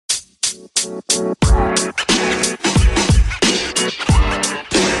Hello,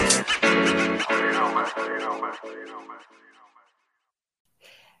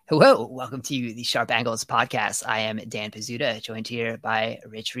 welcome to the Sharp Angles podcast. I am Dan Pizzuta, joined here by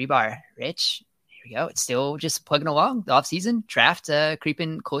Rich Hribar. Rich, here we go. It's still just plugging along. The offseason draft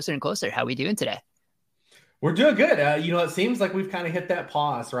creeping closer and closer. How are we doing today? We're doing good. It seems like we've kind of hit that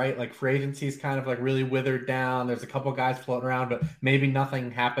pause, right? Like free agency's kind of like really withered down. There's a couple guys floating around, but maybe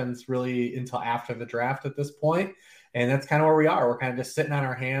nothing happens really until after the draft at this point. And that's kind of where we are. We're kind of just sitting on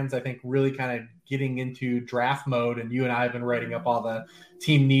our hands, I think, really kind of getting into draft mode. And you and I have been writing up all the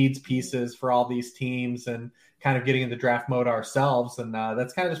team needs pieces for all these teams and kind of getting into draft mode ourselves. And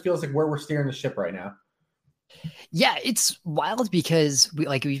that's kind of just feels like where we're steering the ship right now. Yeah, it's wild because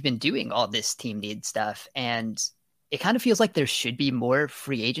we've been doing all this team need stuff, and it kind of feels like there should be more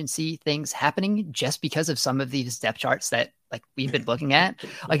free agency things happening just because of some of these depth charts that like we've been looking at.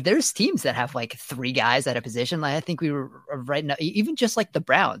 Like there's teams that have like 3 guys at a position. Like I think we were writing up, even just like the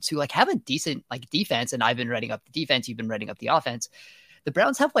Browns who like have a decent like defense, and I've been writing up the defense, you've been writing up the offense. The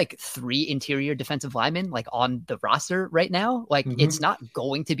Browns have like 3 interior defensive linemen like on the roster right now. Like It's not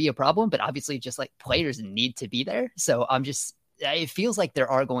going to be a problem, but obviously just like players need to be there. So it feels like there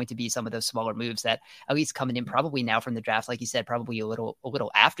are going to be some of those smaller moves that at least coming in probably now from the draft, like you said, probably a little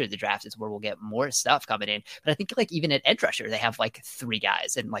after the draft is where we'll get more stuff coming in. But I think like even at edge rusher, they have like 3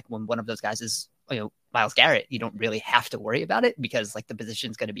 guys. And like when one of those guys is, Myles Garrett, you don't really have to worry about it because like the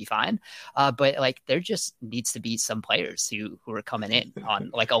position's going to be fine. But like there just needs to be some players who are coming in on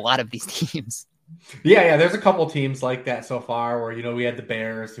like a lot of these teams. Yeah. There's a couple teams like that so far where, we had the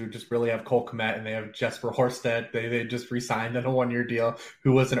Bears who just really have Cole Kmet and they have Jesper Horsted. They just re-signed on a 1-year deal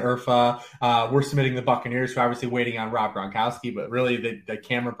who was an IRFA. We're submitting the Buccaneers, who are obviously waiting on Rob Gronkowski, but really the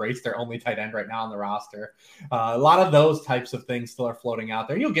Cameron Brace, their only tight end right now on the roster. A lot of those types of things still are floating out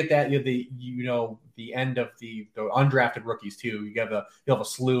there. You'll get that, the end of the undrafted rookies too. You'll have a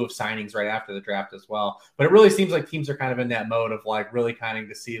slew of signings right after the draft as well. But it really seems like teams are kind of in that mode of like really kind of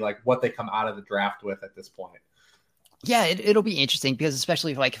to see like what they come out of the draft with at this point. Yeah, it'll be interesting because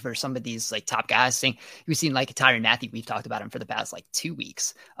especially like for some of these like top guys, we've seen like Tyrann Mathieu. We've talked about him for the past like 2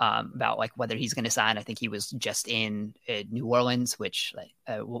 weeks about like whether he's going to sign. I think he was just in New Orleans, which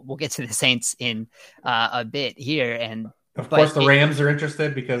we'll get to the Saints in a bit here. And of course, the Rams are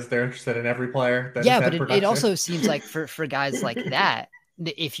interested because they're interested in every player. Yeah, but it also seems like for guys like that,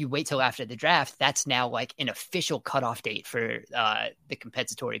 if you wait till after the draft, that's now like an official cutoff date for the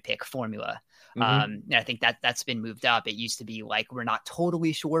compensatory pick formula. And I think that's been moved up. It used to be like we're not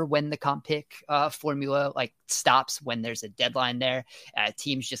totally sure when the comp pick formula like stops, when there's a deadline there.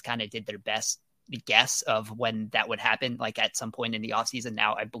 Teams just kind of did their best guess of when that would happen, like at some point in the offseason.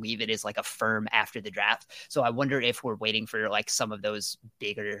 Now I believe it is like a firm after the draft. So I wonder if we're waiting for like some of those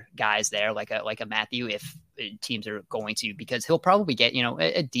bigger guys there, like a Mathieu, if teams are going to, because he'll probably get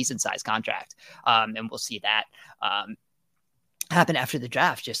a decent sized contract, and we'll see that happen after the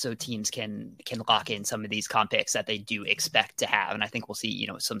draft, just so teams can lock in some of these comp picks that they do expect to have. And I think we'll see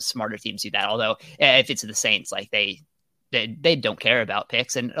some smarter teams do that, although if it's the Saints, like they don't care about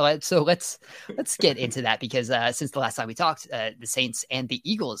picks. And so let's get into that, because since the last time we talked, the Saints and the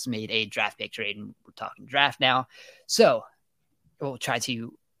Eagles made a draft pick trade, and we're talking draft now. So we'll try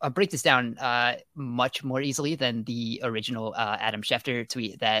to break this down much more easily than the original Adam Schefter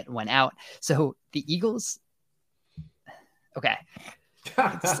tweet that went out. So the Eagles, okay,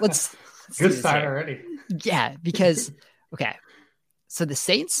 let's good start already. Yeah, because okay, so the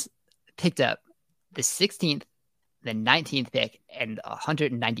Saints picked up the 16th, the 19th pick, and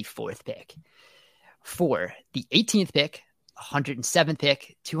 194th pick. For the 18th pick, 107th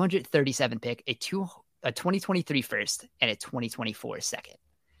pick, 237th pick, a 2023 first, and a 2024 second.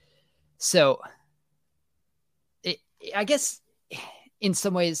 So I guess in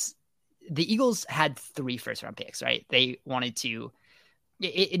some ways the Eagles had 3 first-round picks, right? They wanted to –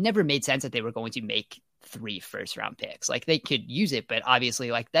 it never made sense that they were going to make 3 first-round picks. Like they could use it, but obviously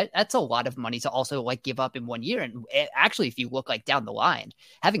like that's a lot of money to also like give up in 1 year. And actually, if you look like down the line,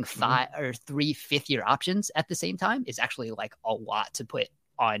 having 5 or 3 fifth-year options at the same time is actually like a lot to put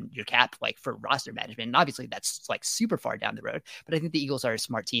on your cap, like for roster management. And obviously that's like super far down the road, but I think the Eagles are a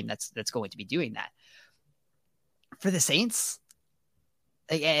smart team that's going to be doing that. For the Saints,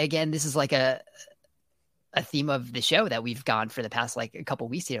 again, this is like a theme of the show that we've gone for the past like a couple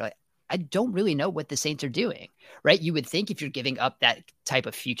weeks here. Like, I don't really know what the Saints are doing, right? You would think if you're giving up that type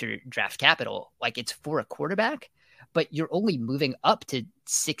of future draft capital, like it's for a quarterback, but you're only moving up to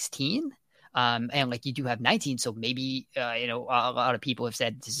 16. And like you do have 19. So maybe, a lot of people have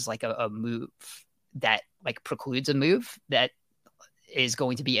said this is like a move that like precludes a move that is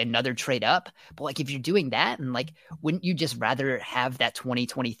going to be another trade up. But like, if you're doing that, and like, wouldn't you just rather have that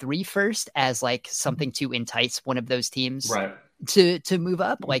 2023 first as like something to entice one of those teams right. to move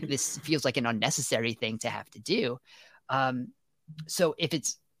up? Like, this feels like an unnecessary thing to have to do. So if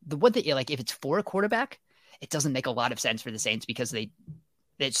it's the one that like, if it's for a quarterback, it doesn't make a lot of sense for the Saints because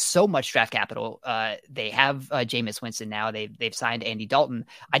there's so much draft capital. They have Jameis Winston now. They've signed Andy Dalton.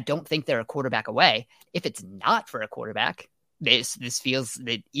 I don't think they're a quarterback away. If it's not for a quarterback, this feels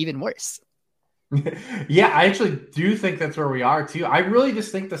even worse. Yeah, I actually do think that's where we are too. I really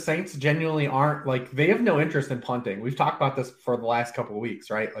just think the Saints genuinely aren't like, they have no interest in punting. We've talked about this for the last couple of weeks,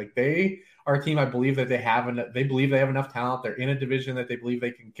 right? Like, they are a team, I believe that they believe they have enough talent. They're in a division that they believe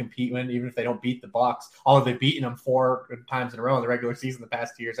they can compete in, even if they don't beat the Bucs. Although they've beaten them 4 times in a row in the regular season the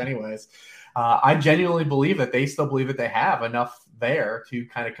past 2 years anyways. I genuinely believe that they still believe that they have enough there to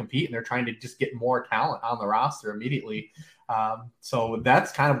kind of compete, and they're trying to just get more talent on the roster immediately. So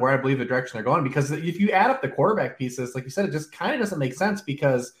that's kind of where I believe the direction they're going, because if you add up the quarterback pieces, like you said, it just kind of doesn't make sense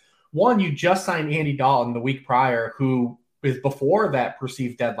because, one, you just signed Andy Dalton the week prior, who is before that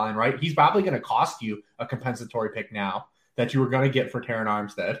perceived deadline, right? He's probably going to cost you a compensatory pick now that you were going to get for Terron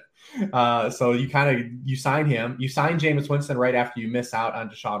Armstead. So you sign him. You sign Jameis Winston right after you miss out on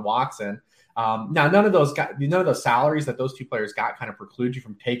Deshaun Watson. Now, none of those salaries that those two players got kind of preclude you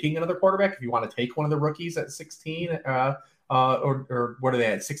from taking another quarterback if you want to take one of the rookies at 16. Or what are they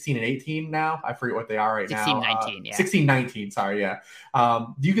at, 16 and 18 now? I forget what they are right 16, now. 19, yeah. 16, 19, sorry, yeah.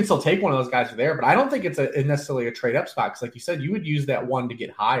 You can still take one of those guys there, but I don't think it's necessarily a trade-up spot because, like you said, you would use that one to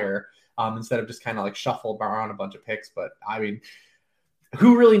get higher instead of just kind of like shuffle around a bunch of picks. But, I mean,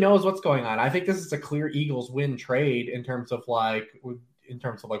 who really knows what's going on? I think this is a clear Eagles win trade in terms of like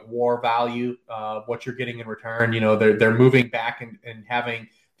war value, what you're getting in return. You know, they're moving back and having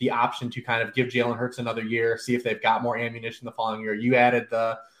 – the option to kind of give Jalen Hurts another year, see if they've got more ammunition the following year. You added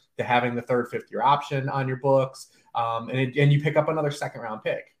the having the third, fifth year option on your books, and you pick up another second round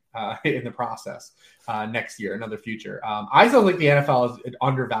pick in the process next year, another future. I still think the NFL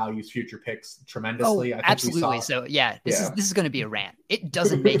undervalues future picks tremendously. Oh, I think absolutely. So yeah, this is going to be a rant. It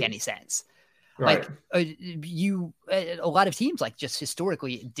doesn't make any sense. Right. Like a lot of teams like just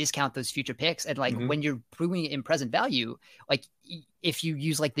historically discount those future picks. And like when you're proving it in present value, like if you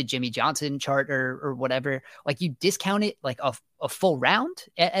use like the Jimmy Johnson chart or whatever, like you discount it like a full round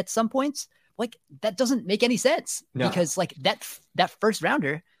at some points, like that doesn't make any sense because like that first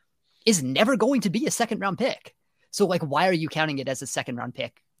rounder is never going to be a second round pick. So like, why are you counting it as a second round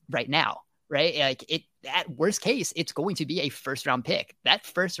pick right now? Right. Like at worst case, it's going to be a first round pick. That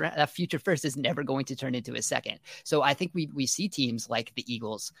future first is never going to turn into a second. So I think we see teams like the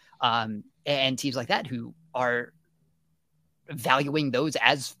Eagles and teams like that who are valuing those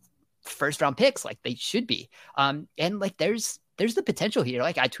as first round picks, like they should be. And like, there's the potential here.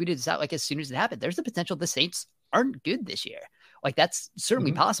 Like I tweeted this out, like as soon as it happened, there's the potential the Saints aren't good this year. Like that's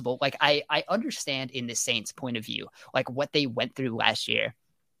certainly possible. Like I understand in the Saints point of view, like what they went through last year.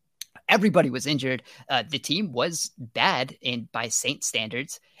 Everybody was injured. The team was bad by Saints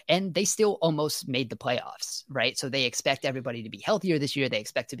standards, and they still almost made the playoffs, right? So they expect everybody to be healthier this year. They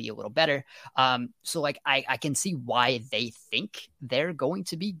expect to be a little better. So like I can see why they think they're going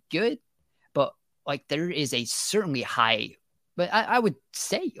to be good, but like there is a certainly high, but I would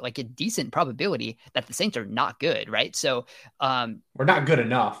say like a decent probability that the Saints are not good, right? So we're not good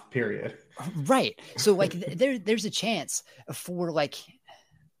enough, period. Right. So like there's a chance for like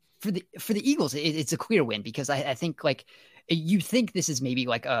for the Eagles, it's a clear win because I think like you think this is maybe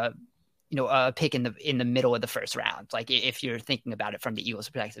like a pick in the middle of the first round. Like if you're thinking about it from the Eagles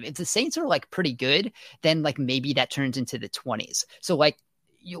perspective, if the Saints are like pretty good, then like maybe that turns into the 20s. So like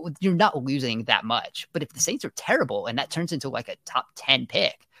you're not losing that much. But if the Saints are terrible and that turns into like a top 10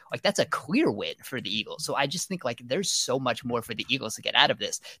 pick, like that's a clear win for the Eagles. So I just think like there's so much more for the Eagles to get out of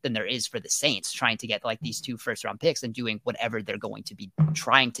this than there is for the Saints trying to get like these 2 first round picks and doing whatever they're going to be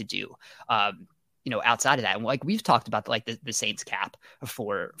trying to do, outside of that. And like we've talked about like the Saints cap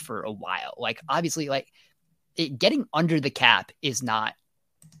for a while. Like obviously like getting under the cap it's not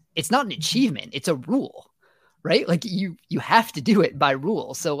an achievement. It's a rule, right? Like you have to do it by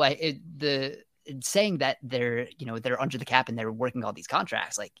rule. So like saying that they're under the cap and they're working all these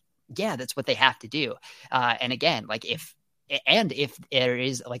contracts, like, yeah, that's what they have to do. And again, like if there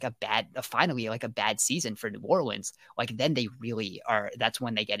is like finally a bad season for New Orleans, like then they really are, that's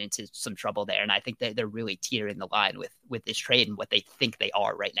when they get into some trouble there. And I think that they're really teetering the line with this trade and what they think they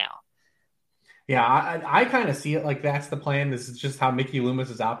are right now. Yeah, I kind of see it like that's the plan. This is just how Mickey Loomis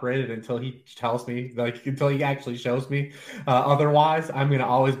has operated until he tells me, like until he actually shows me. Otherwise, I'm going to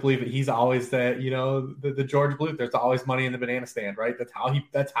always believe that he's always the George Bluth. There's always money in the banana stand, right? That's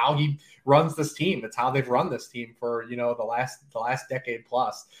how he runs this team. That's how they've run this team for the last decade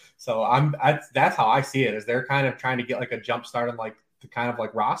plus. So that's how I see it. Is they're kind of trying to get like a jump start on like the kind of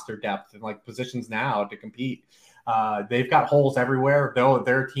like roster depth and like positions now to compete. They've got holes everywhere, though.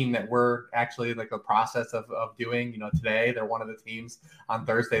 They're a team that we're actually like the process of doing, today. They're one of the teams on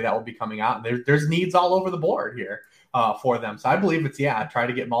Thursday that will be coming out. And there's needs all over the board here for them. So I believe try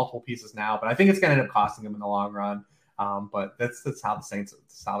to get multiple pieces now, but I think it's going to end up costing them in the long run. But that's how the Saints,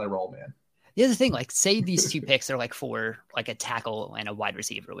 that's how they roll, man. The other thing, like say these two picks are like for like a tackle and a wide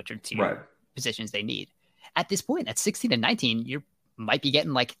receiver, which are two positions they need. At this point, at 16 and 19, you're might be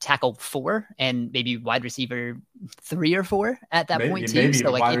getting like tackle 4 and maybe wide receiver 3 or 4 at that point too. Maybe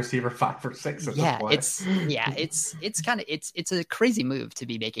so like wide receiver 5 or 6. At this point. It's kind of it's a crazy move to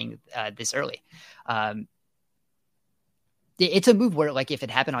be making this early. It's a move where like if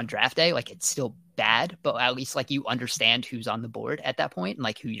it happened on draft day, like it's still bad, but at least like you understand who's on the board at that point and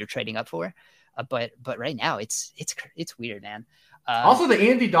like who you're trading up for. But right now it's weird, man. Also, the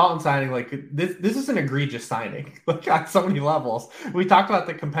Andy Dalton signing, like this is an egregious signing, like on so many levels. We talked about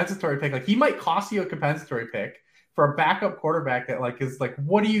the compensatory pick. Like he might cost you a compensatory pick for a backup quarterback that like is like,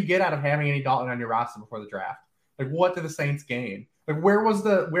 what do you get out of having Andy Dalton on your roster before the draft? Like, what do the Saints gain? Like, where was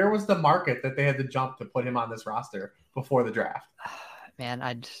the market that they had to jump to put him on this roster before the draft? Man,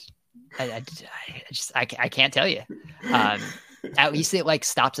 I can't tell you. At least it like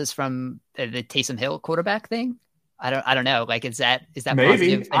stops us from the Taysom Hill quarterback thing. I don't know. Like, is that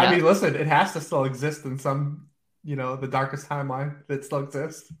maybe? I mean, listen, it has to still exist in some, the darkest timeline that still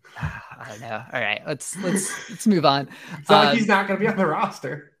exists. I don't know. All right, let's move on. It's not like he's not going to be on the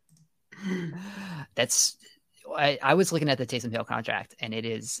roster. I was looking at the Taysom Hill contract, and it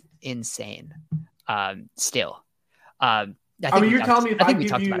is insane. Still. You're telling me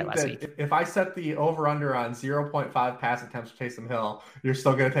if I set the over-under on 0.5 pass attempts for Taysom Hill, you're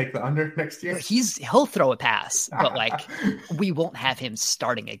still going to take the under next year? He'll throw a pass, but like we won't have him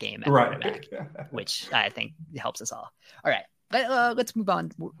starting a game at quarterback, which I think helps us all. All right, let's move on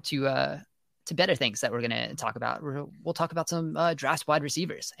to better things that we're going to talk about. We'll talk about some draft wide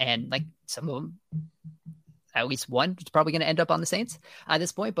receivers, and like some of them. At least one is probably going to end up on the Saints at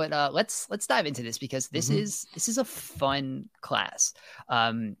this point, but let's dive into this because this is a fun class.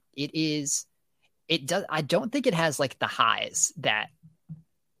 I don't think it has like the highs that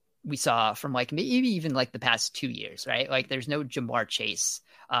we saw from like maybe even like the past 2 years, right? Like there's no Jamar Chase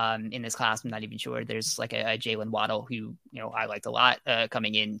in this class. I'm not even sure there's like a Jalen Waddle who, I liked a lot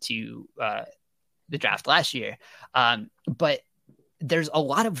coming into the draft last year. But there's a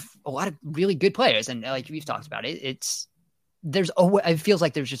lot of really good players. And like we've talked about it, it feels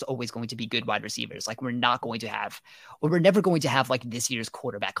like there's just always going to be good wide receivers. Like we're never going to have like this year's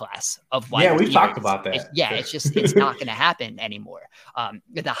quarterback class of wide receivers. We've talked about that. It's not going to happen anymore. At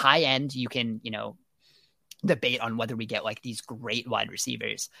the high end, you can, debate on whether we get like these great wide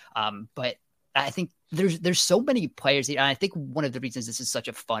receivers. But I think there's so many players here. And I think one of the reasons this is such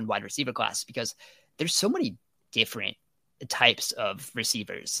a fun wide receiver class is because there's so many different types of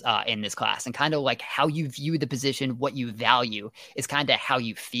receivers in this class, and kind of like how you view the position, what you value is kind of how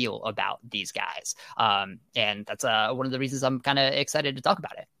you feel about these guys. And that's one of the reasons I'm kind of excited to talk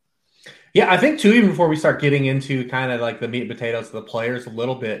about it. Yeah, I think too, even before we start getting into kind of like the meat and potatoes of the players a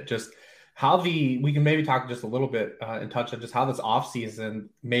little bit, just we can maybe talk just a little bit and touch on just how this offseason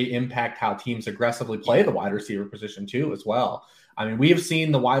may impact how teams aggressively play the wide receiver position too as well. I mean, we have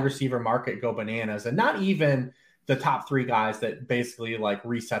seen the wide receiver market go bananas, and not even the top 3 guys that basically like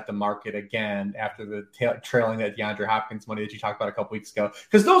reset the market again after the trailing that DeAndre Hopkins money that you talked about a couple weeks ago.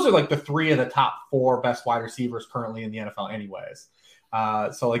 Because those are like the 3 of the top 4 best wide receivers currently in the NFL anyways.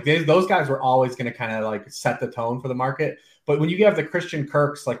 So like those guys were always going to kind of like set the tone for the market. But when you have the Christian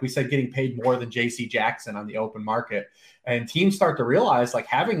Kirks, like we said, getting paid more than JC Jackson on the open market, and teams start to realize like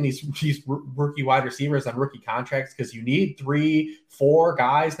having these rookie wide receivers on rookie contracts, because you need 3-4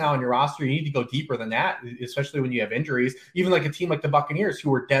 guys now on your roster. You need to go deeper than that, especially when you have injuries. Even like a team like the Buccaneers,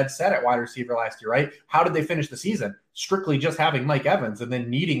 who were dead set at wide receiver last year, right? How did they finish the season? Strictly just having Mike Evans and then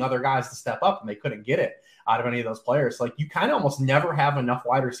needing other guys to step up, and they couldn't get it out of any of those players. Like you kind of almost never have enough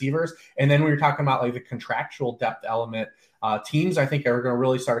wide receivers. And then when you're talking about like the contractual depth element, teams I think are going to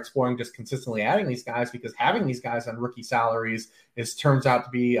really start exploring just consistently adding these guys, because having these guys on rookie salaries is going to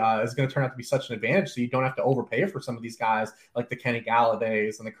turn out to be such an advantage. So you don't have to overpay for some of these guys like the Kenny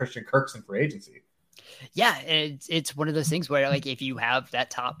Gallaudays and the Christian Kirks in free agency. Yeah, it's one of those things where like if you have that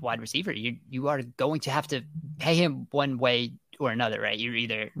top wide receiver, you are going to have to pay him one way or another, right? You're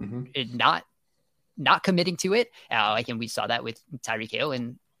either not committing to it, and we saw that with Tyreek Hill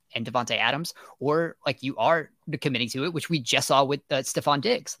and Devontae Adams, or like you are committing to it, which we just saw with Stephon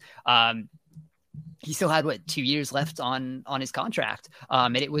Diggs. He still had 2 years left on his contract,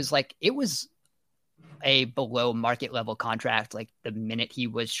 and it was a below market level contract like the minute he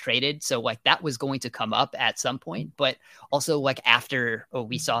was traded. So like that was going to come up at some point, but also like after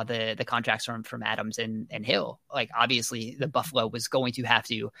we saw the contracts from Adams and Hill, like obviously the Buffalo was going to have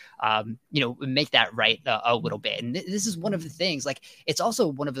to, make that right a little bit. And this is one of the things, like it's also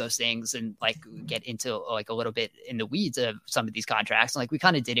one of those things, and like get into like a little bit in the weeds of some of these contracts. And like we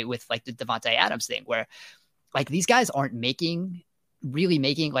kind of did it with like the Devontae Adams thing where like these guys aren't really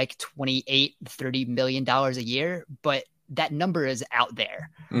making like $28-30 million a year, but that number is out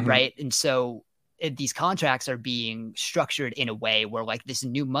there, right? And so these contracts are being structured in a way where like this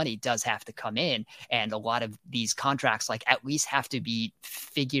new money does have to come in, and a lot of these contracts like at least have to be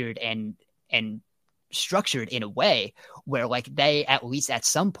figured and structured in a way where like they at least at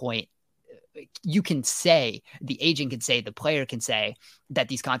some point you can say, the agent can say, the player can say that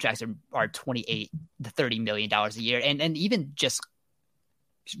these contracts are $28-30 million a year, and even just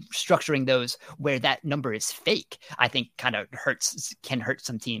structuring those where that number is fake, I think kind of can hurt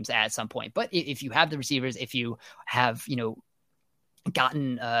some teams at some point. But if you have the receivers, if you have,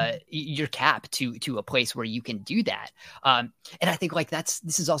 gotten your cap to a place where you can do that. And I think like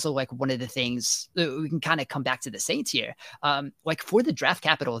this is also like one of the things we can kind of come back to the Saints here. Like for the draft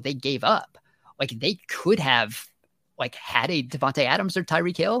capital they gave up, like they could have like had a Devontae Adams or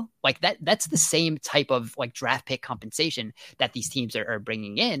Tyreek Hill, like that's the same type of like draft pick compensation that these teams are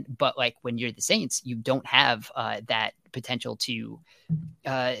bringing in. But like when you're the Saints, you don't have that potential to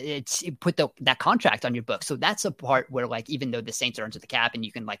put that contract on your book. So that's a part where like, even though the Saints are under the cap and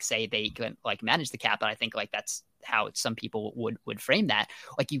you can like say they can like manage the cap, but I think like that's how some people would frame that.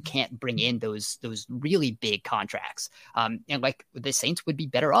 Like you can't bring in those really big contracts. And like the Saints would be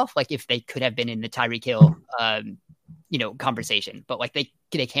better off like if they could have been in the Tyreek Hill conversation, but like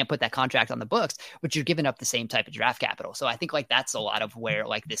they can't put that contract on the books, but you're giving up the same type of draft capital. So I think like that's a lot of where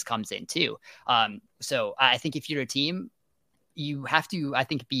like this comes in too. So I think if you're a team, you have to, I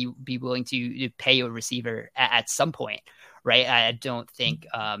think, be willing to pay a receiver at some point, right? I don't think,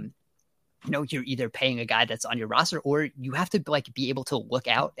 you're either paying a guy that's on your roster, or you have to like be able to look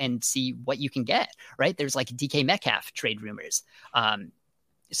out and see what you can get, right? There's like DK Metcalf trade rumors.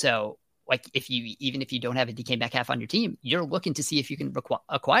 So like even if you don't have a DK Metcalf on your team, you're looking to see if you can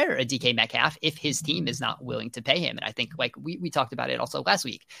acquire a DK Metcalf if his team is not willing to pay him. And I think like we talked about it also last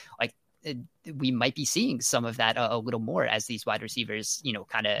week, like we might be seeing some of that a little more as these wide receivers,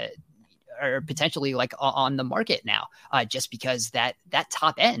 kind of are potentially like on the market now, just because that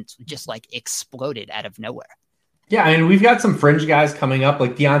top end just like exploded out of nowhere. Yeah, I mean, we've got some fringe guys coming up.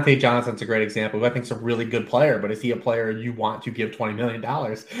 Like Deontay Johnson's a great example, who I think is a really good player, but is he a player you want to give $20 million,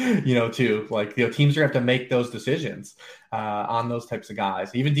 to? Like, teams are going to have to make those decisions on those types of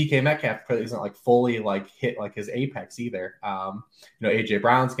guys. Even DK Metcalf isn't like fully like hit like his apex either. AJ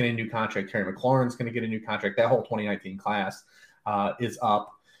Brown's getting a new contract. Terry McLaurin's going to get a new contract. That whole 2019 class is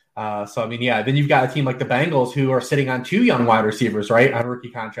up. So, I mean, yeah, then you've got a team like the Bengals who are sitting on two young wide receivers, right, on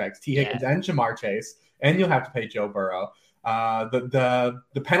rookie contracts, T. Higgins and Ja'Marr Chase. And you'll have to pay Joe Burrow.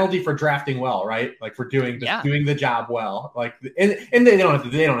 The penalty for drafting well, right? Like for doing the job well. Like and they don't have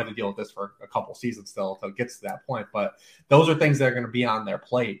to deal with this for a couple seasons still until it gets to that point. But those are things that are going to be on their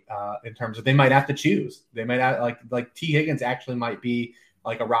plate in terms of they might have to choose. They might have, like T. Higgins actually might be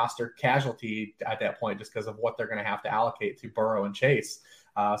like a roster casualty at that point just because of what they're going to have to allocate to Burrow and Chase.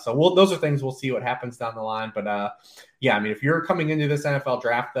 Those are things we'll see what happens down the line. But I mean, if you're coming into this NFL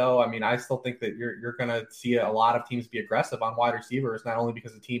draft, though, I mean, I still think that you're going to see a lot of teams be aggressive on wide receivers, not only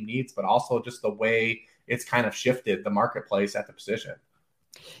because the team needs, but also just the way it's kind of shifted the marketplace at the position.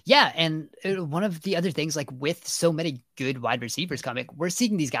 Yeah, and one of the other things, like with so many good wide receivers coming, we're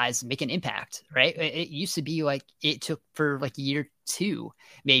seeing these guys make an impact, right? It used to be like it took for like year two,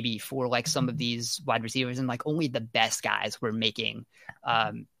 maybe, for like some of these wide receivers, and like only the best guys were making,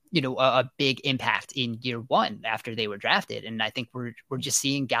 a big impact in year one after they were drafted. And I think we're just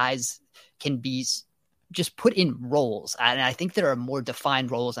seeing guys can be just put in roles, and I think there are more defined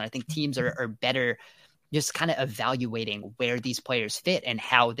roles, and I think teams are better just kind of evaluating where these players fit and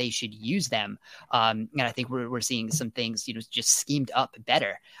how they should use them. And I think we're seeing some things, just schemed up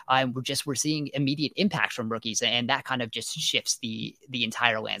better. We're seeing immediate impact from rookies, and that kind of just shifts the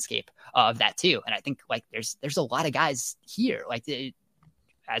entire landscape of that too. And I think like there's a lot of guys here, like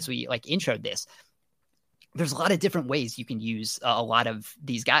as we like introed this, there's a lot of different ways you can use a lot of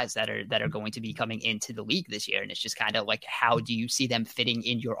these guys that are going to be coming into the league this year. And it's just kind of like, how do you see them fitting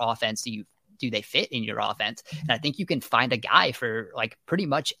in your offense? Do they fit in your offense? And I think you can find a guy for like pretty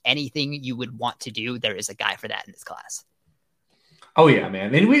much anything you would want to do. There is a guy for that in this class. Oh yeah,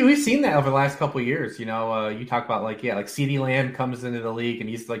 man. And we've seen that over the last couple of years. You talk about like CeeDee Lamb comes into the league and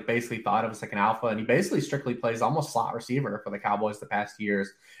he's like basically thought of as like an alpha, and he basically strictly plays almost slot receiver for the Cowboys the past years.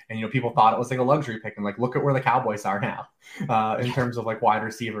 And people thought it was like a luxury pick, and like look at where the Cowboys are now in terms of like wide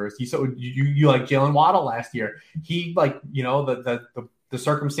receivers. You like Jalen Waddle last year. He like the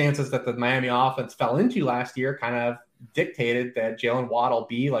circumstances that the Miami offense fell into last year kind of dictated that Jalen Waddle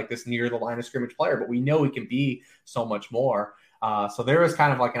be like this near the line of scrimmage player, but we know he can be so much more. So there is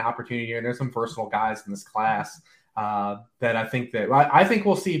kind of like an opportunity here, and there's some versatile guys in this class that I think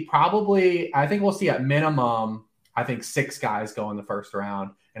we'll see at minimum, 6 guys go in the first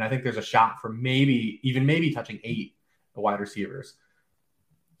round. And I think there's a shot for maybe touching 8 wide receivers.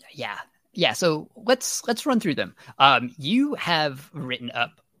 Yeah. Yeah. So let's run through them. You have written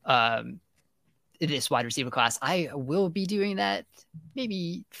up this wide receiver class. I will be doing that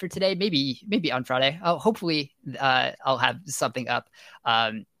maybe for today, maybe on Friday. Hopefully I'll have something up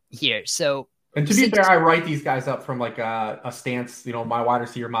here. So, and to be fair, I write these guys up from like a stance. My wide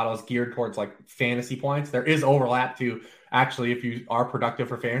receiver model is geared towards like fantasy points. There is overlap to actually, if you are productive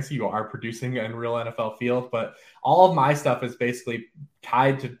for fantasy, you are producing in real NFL field. But all of my stuff is basically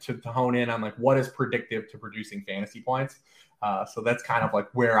tied to hone in on like what is predictive to producing fantasy points. So that's kind of like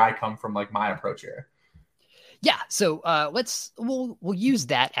where I come from, like my approach here. Yeah. So we'll use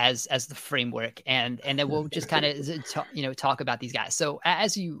that as the framework, and then we'll just kind of talk about these guys. So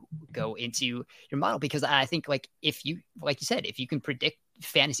as you go into your model, because I think like you said, if you can predict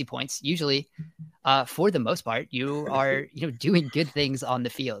fantasy points, usually for the most part you are doing good things on the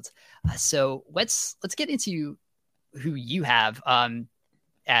field. So let's get into who you have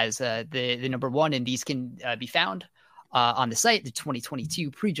as the number one, and these can be found on the site, the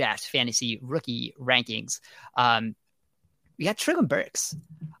 2022 pre-draft fantasy rookie rankings. We got Treylon Burks,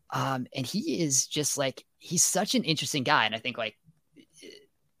 and he is just like, he's such an interesting guy. And I think like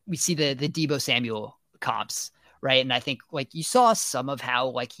we see the Deebo Samuel comps, right? And I think like you saw some of how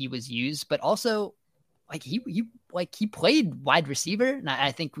like he was used, but also like he played wide receiver. And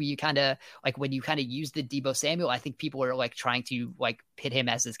I think we kind of like, when you kind of use the Deebo Samuel, I think people are like trying to like pit him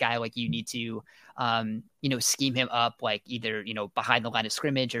as this guy. Like you need to, scheme him up, like either, behind the line of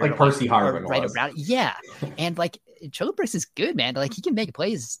scrimmage or like Percy Harvin right around. Yeah. And like Treylon Burks is good, man. Like he can make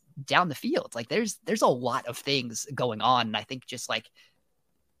plays down the field. Like there's a lot of things going on. And I think just like,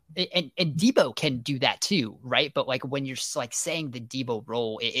 and Deebo can do that too, right? But like when you're like saying the Deebo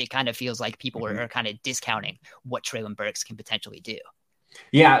role, it kind of feels like people are kind of discounting what Treylon Burks can potentially do.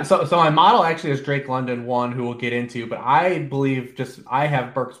 Yeah, so my model actually is Drake London 1, who we'll get into, but I believe I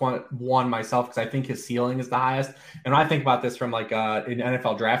have Burks one myself because I think his ceiling is the highest. And when I think about this from like an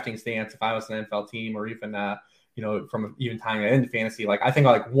NFL drafting stance, if I was an NFL team, or even from even tying it into fantasy, like I think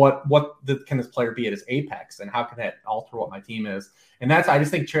like what can this player be at his apex, and how can that alter what my team is? And I just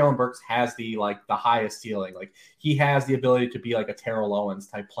think Treylon Burks has the highest ceiling. Like he has the ability to be like a Terrell Owens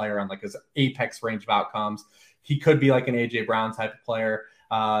type player on like his apex range of outcomes. He could be like an AJ Brown type of player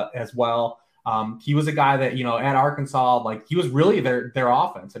as well. He was a guy that, at Arkansas, like he was really their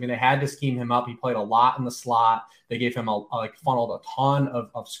offense. I mean, they had to scheme him up. He played a lot in the slot. They gave him funneled a ton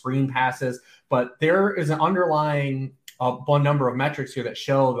of screen passes, but there is an underlying number of metrics here that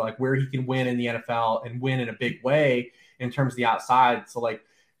show like where he can win in the NFL and win in a big way in terms of the outside. So like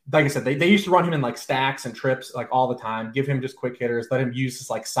I said, they used to run him in like stacks and trips like all the time, give him just quick hitters, let him use his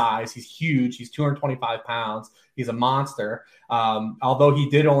like size. He's huge. He's 225 pounds. He's a monster. Although he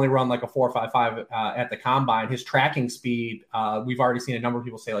did only run like a 4.55 at the combine, his tracking speed, we've already seen a number of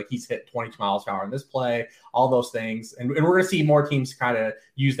people say like he's hit 22 miles per hour in this play, all those things. And we're going to see more teams kind of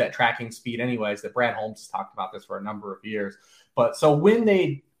use that tracking speed anyways, that Brad Holmes has talked about this for a number of years. But so when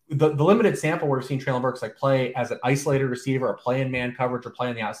the limited sample where we've seen Treylon Burks like play as an isolated receiver or play in man coverage or play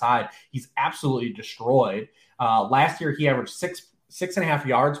on the outside, he's absolutely destroyed. Last year, he averaged 6.5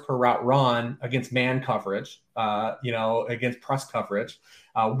 yards per route run against man coverage, against press coverage.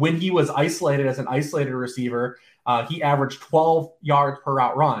 When he was isolated as an isolated receiver, he averaged 12 yards per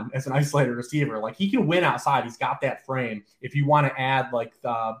route run as an isolated receiver. Like he can win outside. He's got that frame. If you want to add like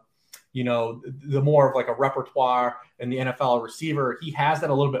the more of like a repertoire in the NFL receiver, he has that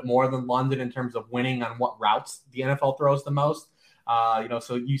a little bit more than London in terms of winning on what routes the NFL throws the most.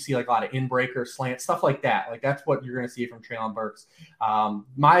 So you see like a lot of in-breaker, slant, stuff like that. Like that's what you're going to see from Treylon Burks.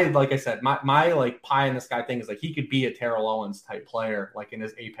 My pie in the sky thing is like he could be a Terrell Owens type player, like in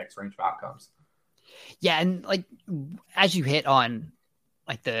his apex range of outcomes. Yeah, and like as you hit on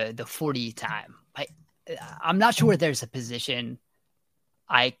like the 40 time, I'm not sure there's a position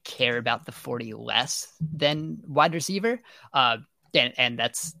I care about the 40 less than wide receiver. And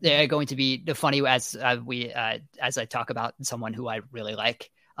that's going to be the funny as as I talk about someone who I really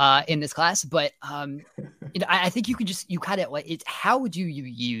like in this class. But I think you kind of like it's how do you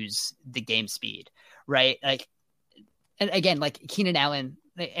use the game speed, right? Like, and again, like Keenan Allen.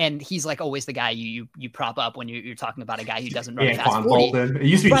 And he's like always the guy you prop up when you're talking about a guy who doesn't run a fast 40. Bolden. It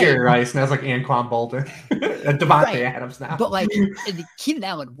used to be Jerry Rice, now it's like Anquan Bolden. Devontae Adams now. But like Keenan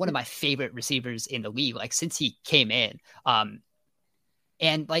Allen, one of my favorite receivers in the league, like since he came in.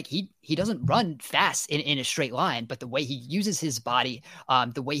 And like he doesn't run fast in a straight line, but the way he uses his body,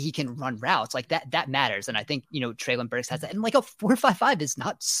 the way he can run routes, like that matters. And I think, Treylon Burks has that. And like a 4.55 is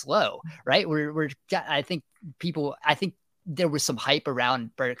not slow, right? I think there was some hype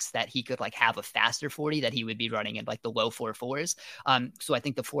around Burks that he could like have a faster 40, that he would be running in like the low 4.4s. So I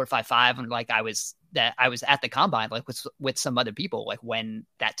think the 4.55, and like I was at the combine, like with some other people, like when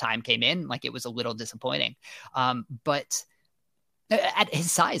that time came in, like it was a little disappointing. But at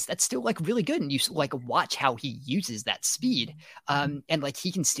his size, that's still like really good. And you like watch how he uses that speed. And like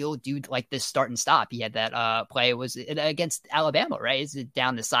he can still do like this start and stop. He had that play was against Alabama, right? Is it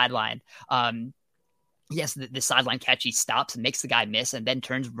down the sideline? Yes, the sideline catch, he stops and makes the guy miss and then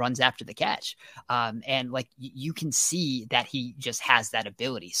runs after the catch. And like you can see that he just has that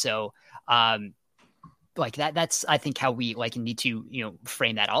ability. So like that's I think how we like need to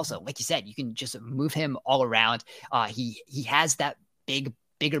frame that also. Like you said, you can just move him all around. He has that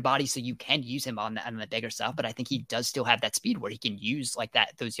bigger body, so you can use him on the bigger stuff, but I think he does still have that speed where he can use like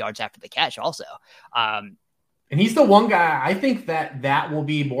those yards after the catch also. And he's the one guy, I think that will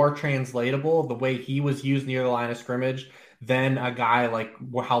be more translatable the way he was used near the line of scrimmage than a guy like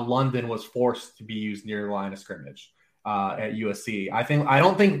how London was forced to be used near the line of scrimmage at USC. I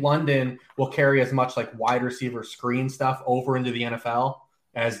don't think London will carry as much like wide receiver screen stuff over into the NFL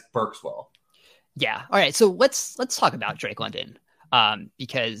as Burks will. Yeah. All right. So let's talk about Drake London.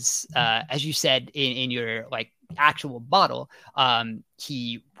 Because as you said in your like actual model,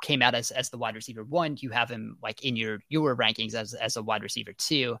 he came out as the wide receiver 1. You have him like in your rankings as a wide receiver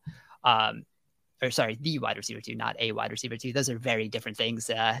 2. Or sorry, the wide receiver 2, not a wide receiver 2. Those are very different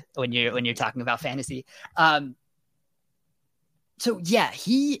things when you're talking about fantasy. So yeah,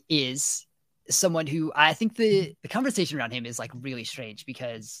 he is someone who I think the conversation around him is like really strange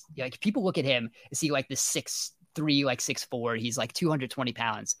because like people look at him and see like this 6'3", like 6'4", he's like 220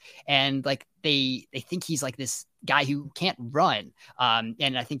 pounds. And like they think he's like this guy who can't run.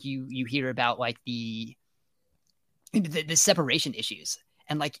 And I think you hear about like the separation issues,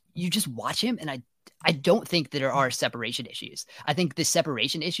 and like you just watch him, and I don't think that there are separation issues. I think the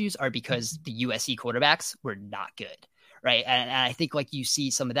separation issues are because the USC quarterbacks were not good. Right. And I think like you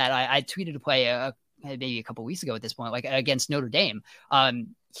see some of that. I tweeted a play maybe a couple of weeks ago at this point, like against Notre Dame.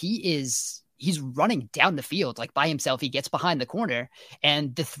 He's running down the field like by himself. He gets behind the corner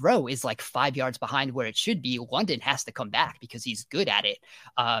and the throw is like 5 yards behind where it should be. London has to come back because he's good at it.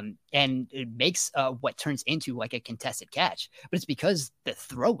 And it makes what turns into like a contested catch, but it's because the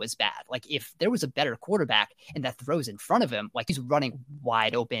throw was bad. Like if there was a better quarterback and that throws in front of him, like he's running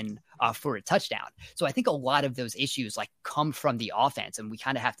wide open for a touchdown. So I think a lot of those issues like come from the offense, and we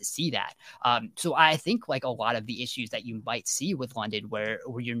kind of have to see that. So I think like a lot of the issues that you might see with London where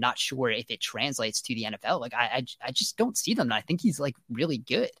you're not sure if it translates to the NFL, like I just don't see them. And I think he's like really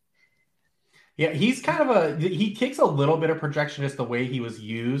good. Yeah, he's kind of he takes a little bit of projection just the way he was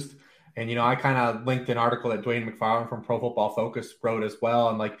used. And, I kind of linked an article that Dwayne McFarland from Pro Football Focus wrote as well.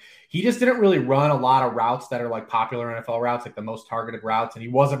 And like, he just didn't really run a lot of routes that are like popular NFL routes, like the most targeted routes. And he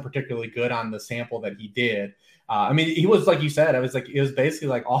wasn't particularly good on the sample that he did. I mean, he was, like you said, it was basically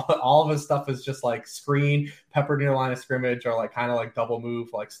like all of his stuff is just like screen, peppered near the line of scrimmage, or like kind of like double move,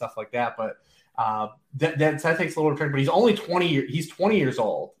 like stuff like that. But that takes a little trick, but he's only 20. He's 20 years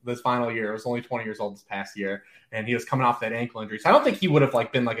old this final year. It was only 20 years old this past year, and he was coming off that ankle injury. So I don't think he would have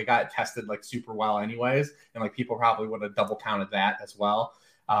like been like a guy that tested like super well anyways, and like people probably would have double counted that as well.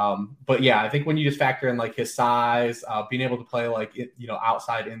 But yeah, I think when you just factor in like his size, being able to play like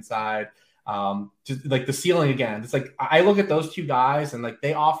outside, inside, just like the ceiling again. It's like I look at those two guys and like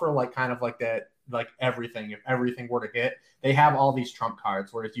they offer like kind of like that, like everything. If everything were to hit, they have all these trump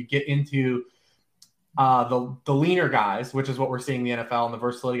cards. Whereas you get into the leaner guys, which is what we're seeing in the NFL, and the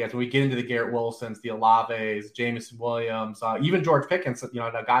versatility guys. When we get into the Garrett Wilsons, the Olaves, Jameson Williams, even George Pickens, a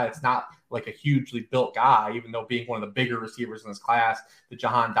guy that's not like a hugely built guy, even though being one of the bigger receivers in this class, the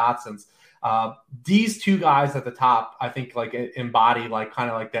Jahan Dotsons. These two guys at the top, I think, like embody like kind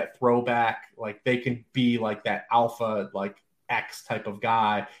of like that throwback, like they can be like that alpha, like X type of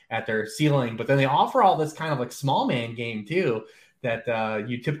guy at their ceiling, but then they offer all this kind of like small man game too that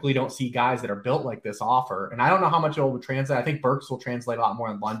you typically don't see guys that are built like this offer. And I don't know how much it will translate. I think Burks will translate a lot more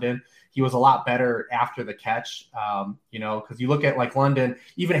in London. He was a lot better after the catch, because you look at like London,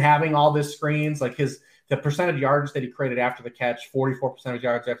 even having all this screens, like the percentage yards that he created after the catch, 44% of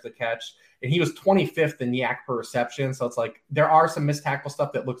yards after the catch, and he was 25th in YAC per reception. So it's like there are some missed tackle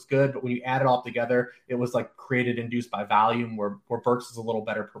stuff that looks good, but when you add it all together, it was like created induced by volume where Burks is a little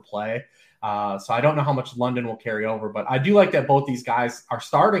better per play. So I don't know how much London will carry over, but I do like that both these guys are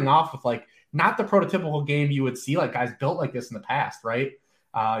starting off with like not the prototypical game you would see like guys built like this in the past, right?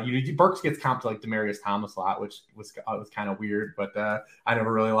 Burks gets comped to like Demaryius Thomas a lot, which was kind of weird, but I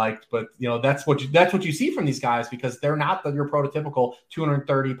never really liked. But that's what you see from these guys because they're not your prototypical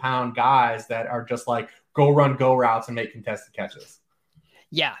 230-pound guys that are just like go run go routes and make contested catches.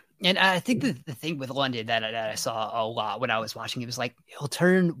 Yeah. And I think the thing with London that I saw a lot when I was watching, it was like he'll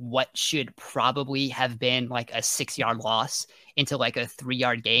turn what should probably have been like a 6-yard loss into like a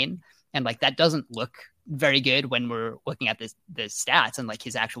 3-yard gain. And like that doesn't look very good when we're looking at the stats and like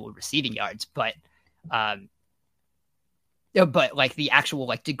his actual receiving yards. But like the actual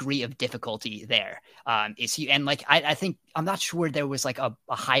like degree of difficulty there is huge. And like I think I'm not sure there was like a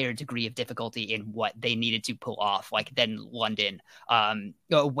higher degree of difficulty in what they needed to pull off like than London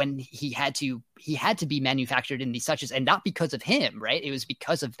when he had to be manufactured in these suches, and not because of him, right? It was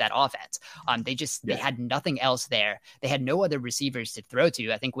because of that offense. They had nothing else there. They had no other receivers to throw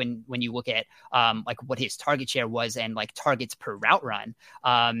to. I think when you look at like what his target share was and like targets per route run,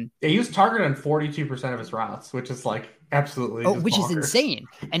 he was targeted on 42% of his routes, which is like absolutely which bonkers. is insane.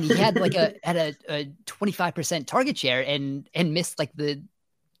 And he had like a 25% target share and missed like the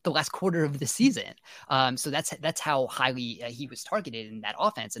last quarter of the season. So that's how highly he was targeted in that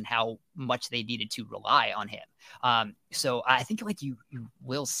offense and how much they needed to rely on him. So I think like you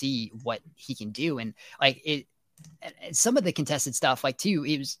will see what he can do. And like some of the contested stuff, like too,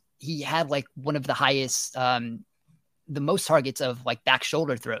 he had like one of the highest, the most targets of like back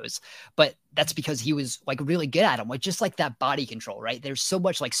shoulder throws, but that's because he was like really good at them, like just like that body control, right? There's so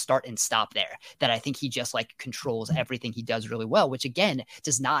much like start and stop there that I think he just like controls everything he does really well, which again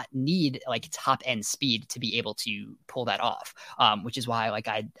does not need like top end speed to be able to pull that off. Which is why like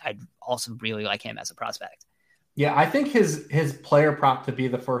I'd also really like him as a prospect. Yeah, I think his player prop to be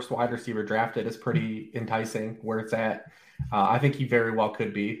the first wide receiver drafted is pretty enticing where it's at. I think he very well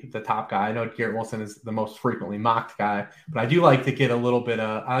could be the top guy. I know Garrett Wilson is the most frequently mocked guy, but I do like to get a little bit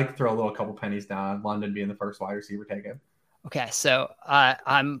I like to throw a couple pennies down on London being the first wide receiver taken. Okay, so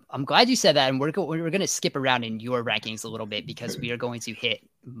I'm glad you said that, and we're going to skip around in your rankings a little bit because we are going to hit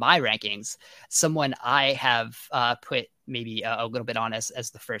my rankings. Someone I have put maybe a little bit on as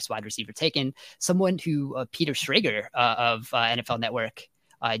the first wide receiver taken. Someone who Peter Schrager of NFL Network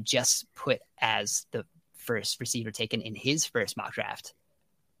just put as the first receiver taken in his first mock draft.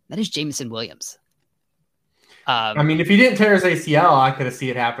 That is Jameson Williams. I mean, if he didn't tear his ACL, I could have seen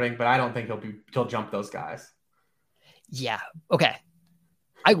it happening, but I don't think he'll jump those guys. Yeah. Okay.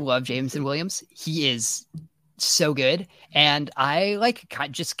 I love Jameson Williams. He is so good. And I like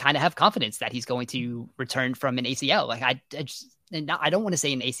just kind of have confidence that he's going to return from an ACL. Like I don't want to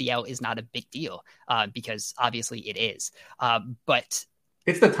say an ACL is not a big deal because obviously it is. But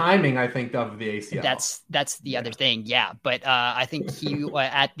it's the timing, I think, of the ACL. That's the other thing. Yeah. But I think he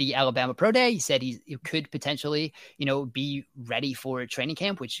at the Alabama Pro Day, he said he could potentially, be ready for training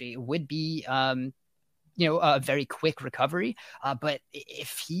camp, which would be, a very quick recovery. But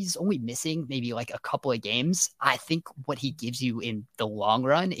if he's only missing maybe like a couple of games, I think what he gives you in the long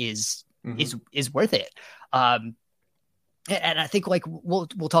run is worth it. And I think like we'll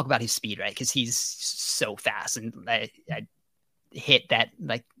talk about his speed, right? Because he's so fast, and I hit that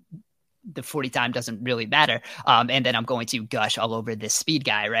like the 40 time doesn't really matter. And then I'm going to gush all over this speed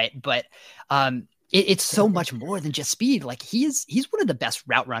guy, right? But it's so much more than just speed. Like he's one of the best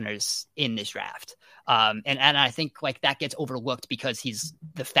route runners in this draft. And I think like that gets overlooked because he's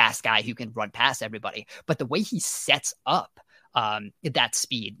the fast guy who can run past everybody. But the way he sets up that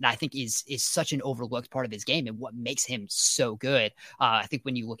speed, I think is such an overlooked part of his game and what makes him so good. I think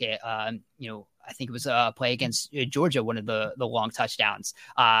when you look at, I think it was a play against Georgia, one of the long touchdowns.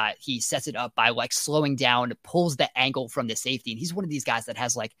 He sets it up by like slowing down, pulls the angle from the safety. And he's one of these guys that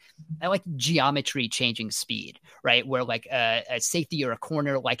has like geometry changing speed, right? Where like a safety or a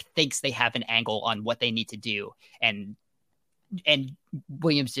corner like thinks they have an angle on what they need to do. And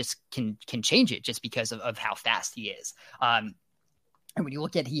Williams just can change it just because of how fast he is. And when you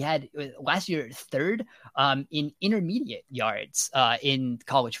look at, he had last year third in intermediate yards in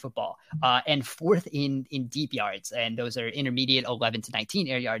college football, and fourth in deep yards. And those are intermediate 11 to 19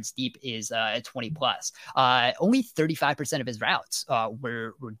 air yards. Deep is 20 plus. Only 35% of his routes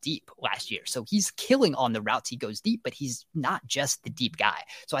were deep last year. So he's killing on the routes he goes deep, but he's not just the deep guy.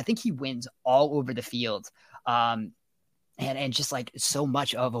 So I think he wins all over the field. And just like so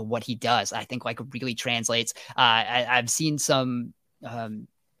much of what he does, I think like really translates. I've seen some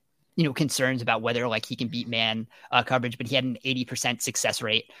concerns about whether like he can beat man coverage, but he had an 80% success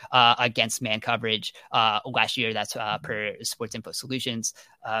rate against man coverage last year. That's per Sports Info Solutions.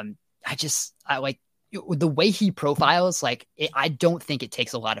 I like the way he profiles. Like I don't think it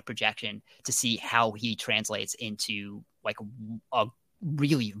takes a lot of projection to see how he translates into like a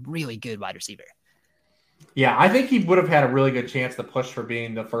really, really good wide receiver. Yeah, I think he would have had a really good chance to push for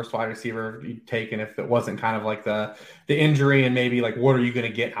being the first wide receiver taken if it wasn't kind of like the injury and maybe like what are you going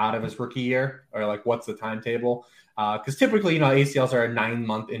to get out of his rookie year, or like what's the timetable? Because typically, ACLs are a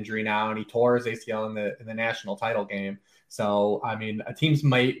 9-month injury now, and he tore his ACL in the national title game. So I mean, teams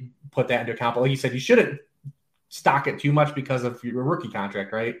might put that into account, but like you said, you shouldn't stock it too much because of your rookie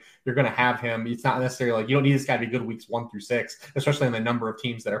contract, right? You're going to have him. It's not necessarily like you don't need this guy to be good weeks 1 through 6, especially in the number of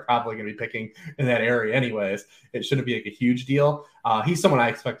teams that are probably going to be picking in that area anyways. It shouldn't be like a huge deal. He's someone I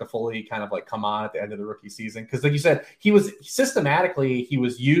expect to fully kind of like come on at the end of the rookie season. Cause like you said, he was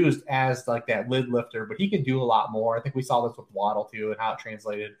used as like that lid lifter, but he can do a lot more. I think we saw this with Waddle too, and how it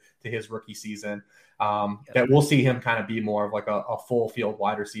translated to his rookie season. That we'll see him kind of be more of like a full field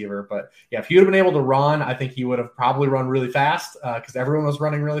wide receiver. But yeah, if he would have been able to run, I think he would have probably run really fast because everyone was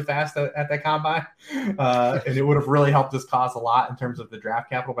running really fast at that combine. And it would have really helped his cause a lot in terms of the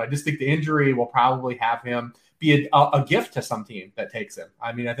draft capital. But I just think the injury will probably have him be a gift to some team that takes him.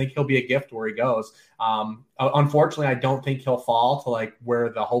 I mean, I think he'll be a gift where he goes. Unfortunately, I don't think he'll fall to like where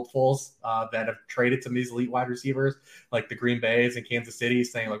the hopefuls that have traded some of these elite wide receivers, like the Green Bays and Kansas City,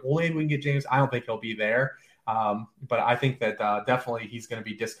 saying like, well, maybe we can get James. I don't think he'll be there. But I think that definitely he's going to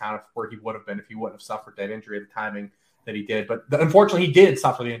be discounted where he would have been if he wouldn't have suffered that injury at the timing that he did. But unfortunately, he did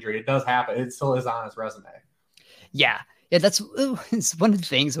suffer the injury. It does happen. It still is on his resume. Yeah, that's it's one of the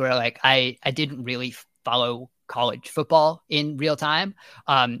things where like I didn't really follow college football in real time.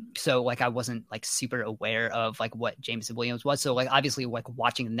 So like I wasn't like super aware of like what Jameson Williams was. So like obviously like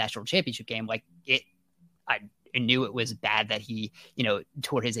watching the national championship game, like I knew it was bad that he,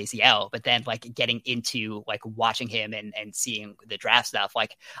 tore his ACL, but then like getting into like watching him and seeing the draft stuff,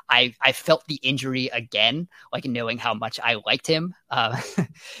 like I felt the injury again, like knowing how much I liked him. And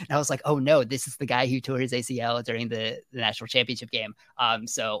I was like, oh no, this is the guy who tore his ACL during the national championship game.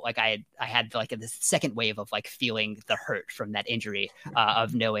 So like I had like the second wave of like feeling the hurt from that injury,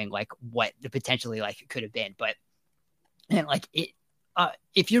 of knowing like what the potentially like could have been. But and like it,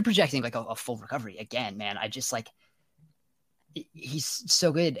 if you're projecting like a full recovery again, man, I just like, he's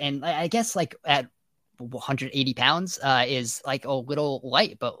so good. And I guess like at 180 pounds is like a little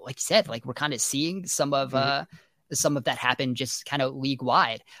light, but like you said, like we're kind of seeing some of that happen just kind of league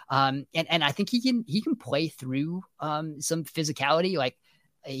wide. And I think he can play through some physicality. Like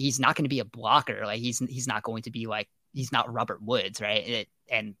he's not going to be a blocker. Like he's not going to be like, he's not Robert Woods, right?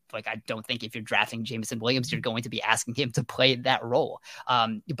 And like, I don't think if you're drafting Jameson Williams, you're going to be asking him to play that role.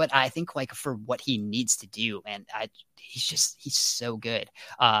 But I think like for what he needs to do, and he's so good.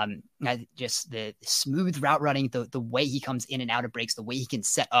 Just the smooth route running, the way he comes in and out of breaks, the way he can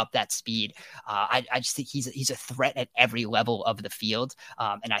set up that speed. I just think he's a threat at every level of the field.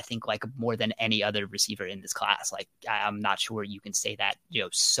 And I think like more than any other receiver in this class, like I'm not sure you can say that,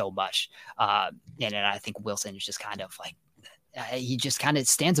 so much. And I think Wilson is just kind of like, he just kind of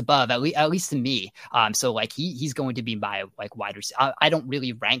stands above, at least to me. So like he's going to be my like wide receiver. I don't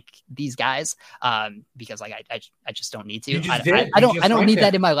really rank these guys because like I just don't need to. I don't need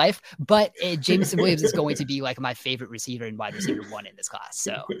that in my life. But Jameson Williams is going to be like my favorite receiver and wide receiver 1 in this class.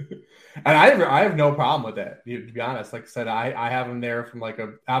 So, and I have no problem with that. To be honest, like I said, I have him there from like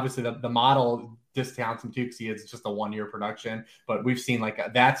obviously the model discounts him too because it's just a 1-year production, but we've seen like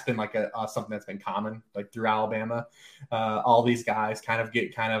that's been like something that's been common like through Alabama. All these guys kind of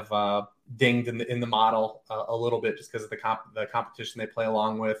get dinged in the model a little bit just because of the competition they play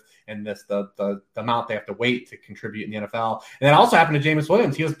along with, and the amount they have to wait to contribute in the NFL. And that also happened to Jameis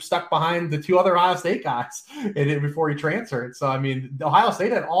Williams. He was stuck behind the 2 other Ohio State guys before he transferred. So I mean, Ohio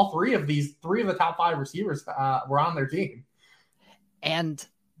State had all 3 of the top 5 receivers were on their team. And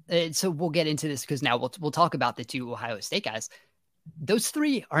so we'll get into this because now we'll talk about the 2 Ohio State guys. Those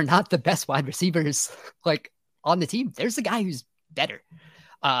 3 are not the best wide receivers like on the team. There's a guy who's better.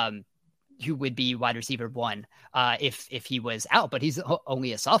 who would be wide receiver 1 if he was out, but he's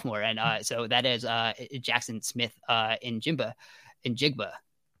only a sophomore. And so that is Jackson Smith in Jigba.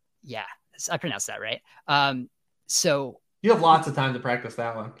 Yeah, I pronounced that right. So you have lots of time to practice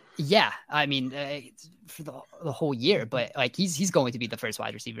that one. Yeah, I mean, for the whole year, but like he's going to be the first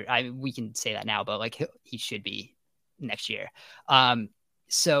wide receiver. We can say that now, but like he should be next year.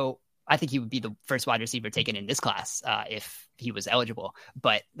 So I think he would be the first wide receiver taken in this class if he was eligible.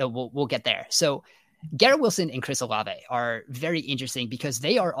 But we'll get there. So Garrett Wilson and Chris Olave are very interesting because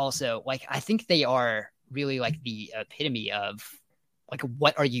they are also like, I think they are really like the epitome of like,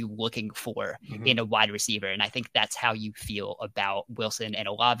 what are you looking for in a wide receiver? And I think that's how you feel about Wilson and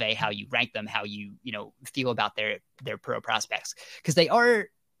Olave, how you rank them, how you feel about their pro prospects, because they are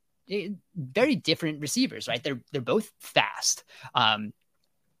very different receivers, right? They're both fast,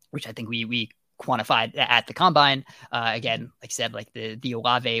 which I think we quantified at the combine. Again, like I said, like the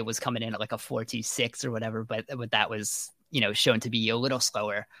Olave was coming in at like a 4.26 or whatever, but that was shown to be a little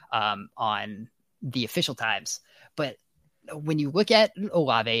slower on the official times. But when you look at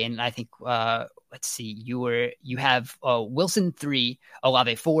Olave, and I think let's see, you have Wilson 3,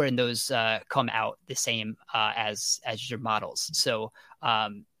 Olave 4, and those come out the same as your models. So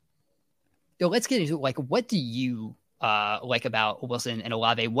let's get into like, what do you like about Wilson and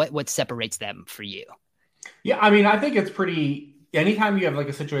Olave? What separates them for you? Yeah, I mean, I think it's pretty. Anytime you have like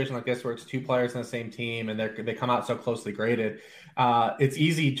a situation like this where it's two players on the same team and they come out so closely graded, it's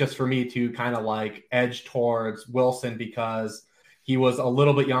easy just for me to kind of like edge towards Wilson because he was a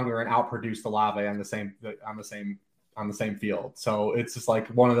little bit younger and outproduced Olave on the same field. So it's just like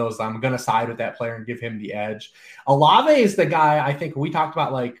one of those, I'm going to side with that player and give him the edge. Olave is the guy, I think we talked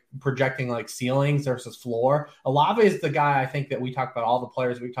about like projecting like ceilings versus floor. Olave is the guy, I think, that we talked about all the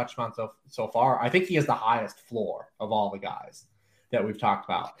players we've touched on so far. I think he has the highest floor of all the guys that we've talked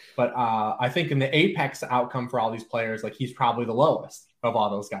about. But I think in the apex outcome for all these players, like he's probably the lowest of all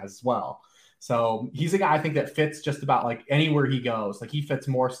those guys as well. So he's a guy I think that fits just about like anywhere he goes. Like he fits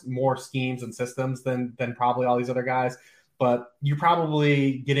more schemes and systems than probably all these other guys. But you're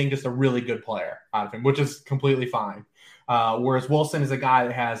probably getting just a really good player out of him, which is completely fine. Whereas Wilson is a guy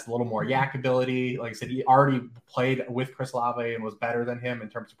that has a little more yak ability. Like I said, he already played with Chris Olave and was better than him in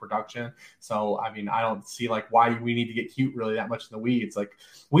terms of production. So, I mean, I don't see like why we need to get cute really that much in the weeds. Like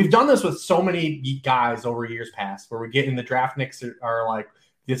we've done this with so many guys over years past where we get in the draft nicks are like,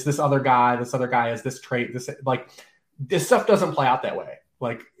 this other guy has this trait. This stuff doesn't play out that way.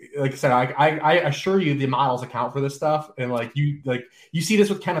 Like I said, I assure you the models account for this stuff. And you see this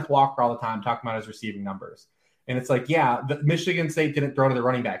with Kenneth Walker all the time talking about his receiving numbers. And it's like, yeah, the Michigan State didn't throw to the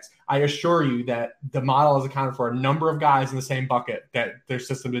running backs. I assure you that the model has accounted for a number of guys in the same bucket that their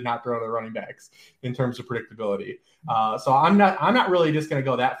system did not throw to the running backs in terms of predictability. So I'm not really just going to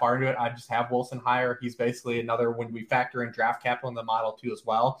go that far into it. I just have Wilson higher. He's basically another, when we factor in draft capital in the model too as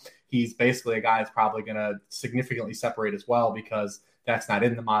well, he's basically a guy that's probably going to significantly separate as well because that's not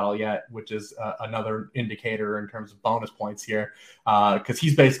in the model yet, which is another indicator in terms of bonus points here. Because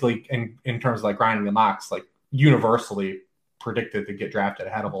he's basically, in terms of like grinding the mocks, like universally predicted to get drafted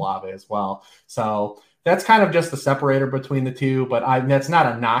ahead of Olave as well. So that's kind of just the separator between the two, but that's not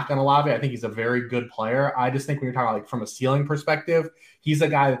a knock on Olave. I think he's a very good player. I just think when you're talking like from a ceiling perspective, he's a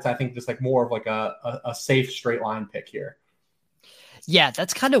guy that's, I think, just like more of like a safe straight line pick here. Yeah,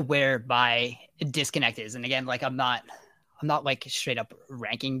 that's kind of where my disconnect is. And again, like I'm not like straight up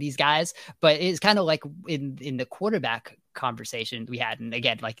ranking these guys, but it's kind of like in the quarterback conversation we had. And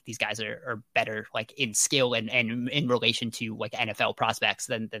again, like these guys are better like in skill and in relation to like NFL prospects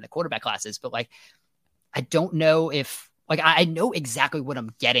than the quarterback classes. But like, I don't know if like, I know exactly what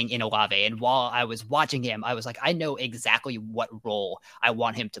I'm getting in Olave. And while I was watching him, I was like, I know exactly what role I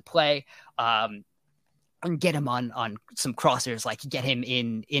want him to play. And get him on some crossers, like get him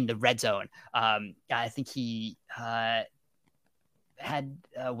in the red zone. I think he,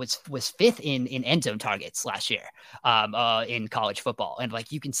 was fifth in end zone targets last year in college football. And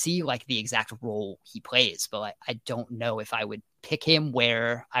like, you can see like the exact role he plays, but like, I don't know if I would pick him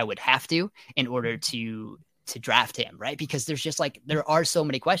where I would have to in order to draft him. Right. Because there's just like, there are so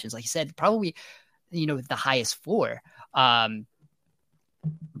many questions, like you said, probably, the highest floor.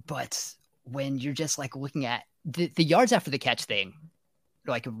 But when you're just like looking at the yards after the catch thing,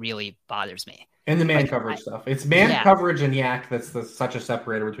 like it really bothers me. And the man coverage stuff. It's man coverage and yak that's such a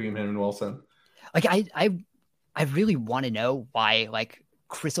separator between him and Wilson. Like I really want to know why like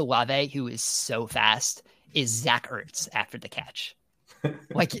Chris Olave, who is so fast, is Zach Ertz after the catch.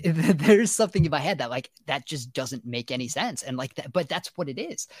 Like there's something in my head that like that just doesn't make any sense. And like that, but that's what it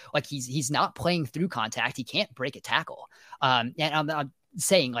is. Like he's not playing through contact. He can't break a tackle. And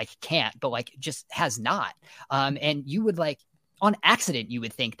saying like can't, but like just has not. And you would like, on accident, you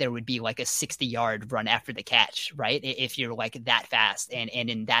would think there would be like a 60-yard run after the catch, right? If you're like that fast and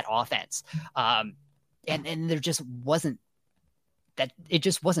in that offense. And there just wasn't that, it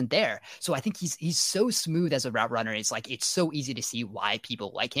just wasn't there. So I think he's so smooth as a route runner. It's like, it's so easy to see why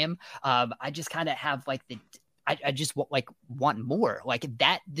people like him. I just kind of have like I just want more like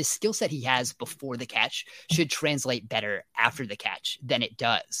that. The skill set he has before the catch should translate better after the catch than it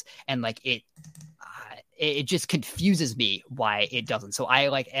does. And like it just confuses me why it doesn't. So I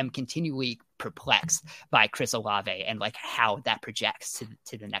like am continually perplexed by Chris Olave and like how that projects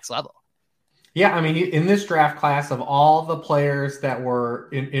to the next level. Yeah, I mean, in this draft class, of all the players that were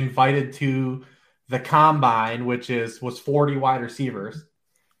invited to the combine, which was 40 wide receivers,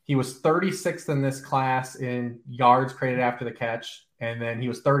 he was 36th in this class in yards created after the catch, and then he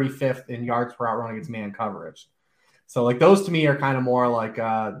was 35th in yards per out run against man coverage. So like those to me are kind of more like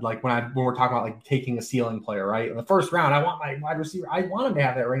when we're talking about like taking a ceiling player, right? In the first round, I want my wide receiver. I want him to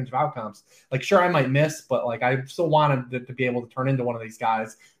have that range of outcomes. Like, sure, I might miss, but like I still want him to be able to turn into one of these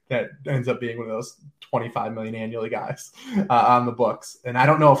guys that ends up being one of those 25 million annually guys on the books. And I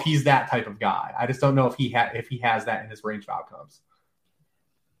don't know if he's that type of guy. I just don't know if he has that in his range of outcomes.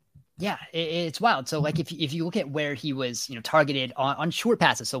 Yeah, it's wild. So like if you look at where he was, targeted on short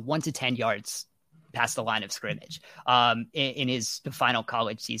passes, so 1 to 10 yards past the line of scrimmage, in his final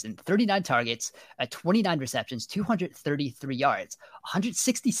college season, 39 targets, 29 receptions, 233 yards,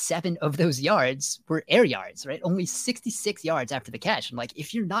 167 of those yards were air yards, right? Only 66 yards after the catch. And like,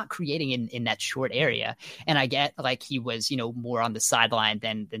 if you're not creating in that short area, and I get like he was, more on the sideline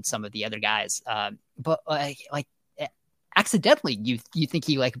than some of the other guys, but like accidentally you think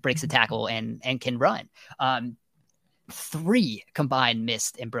he like breaks a tackle and can run. 3 combined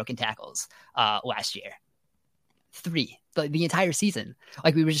missed and broken tackles last year. 3 the entire season.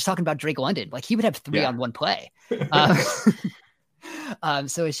 Like we were just talking about Drake London, like he would have 3 on one play.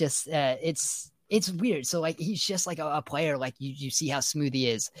 So it's just it's weird. So like he's just like a player, like you see how smooth he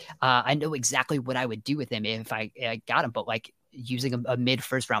is. I know exactly what I would do with him if I got him, but like using a mid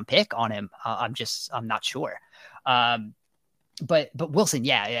first round pick on him, I'm not sure. But Wilson,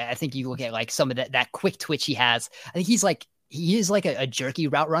 yeah, I think you look at like some of that quick twitch he has. I think he is like a jerky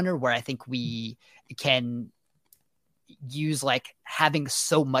route runner where I think we can use like having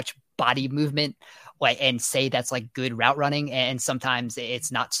so much body movement like and say that's like good route running, and sometimes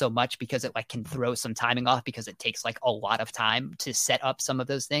it's not so much because it like can throw some timing off because it takes like a lot of time to set up some of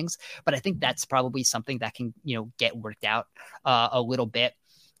those things. But I think that's probably something that can get worked out a little bit.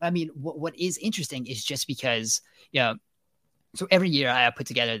 I mean, what is interesting is just because so every year I put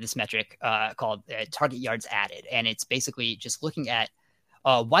together this metric called target yards added, and it's basically just looking at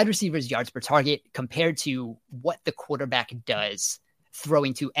wide receivers' yards per target compared to what the quarterback does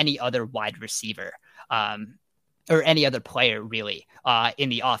throwing to any other wide receiver or any other player really in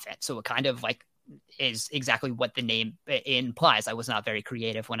the offense. So it kind of like is exactly what the name implies. I was not very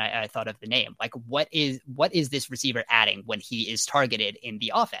creative when I thought of the name. Like what is this receiver adding when he is targeted in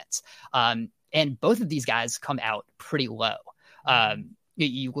the offense? And both of these guys come out pretty low.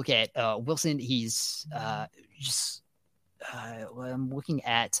 You look at Wilson, he's I'm looking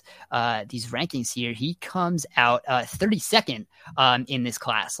at these rankings here. He comes out 32nd in this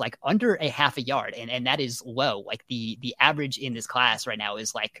class, like under a half a yard, and that is low. Like the average in this class right now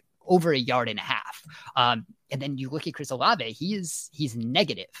is like over a yard and a half. And then you look at Chris Olave, he's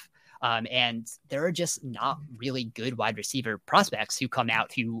negative. And there are just not really good wide receiver prospects who come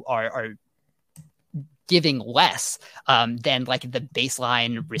out who are giving less than like the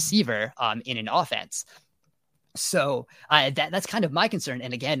baseline receiver in an offense. So that's kind of my concern.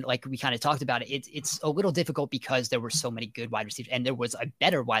 And again, like we kind of talked about it, it's a little difficult because there were so many good wide receivers, and there was a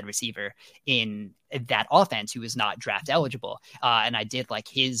better wide receiver in that offense who was not draft eligible. And I did like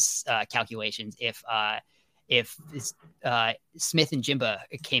his calculations. If Smith and Jimba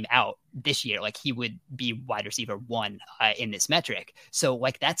came out this year, like he would be wide receiver 1 in this metric. So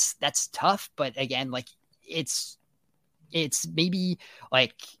like that's tough. But again, like it's maybe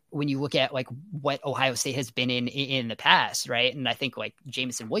like when you look at like what Ohio State has been in the past, right? And I think like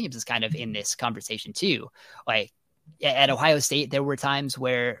Jameson Williams is kind of in this conversation too. Like at Ohio State, there were times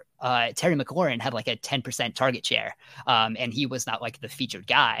where Terry McLaurin had like a 10% target share, and he was not like the featured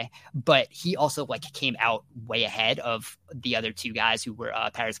guy, but he also like came out way ahead of the other 2 guys who were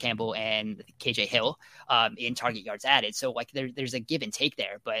Paris Campbell and KJ Hill in target yards added. So like there's a give and take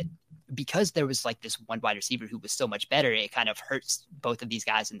there, but because there was like this one wide receiver who was so much better, it kind of hurts both of these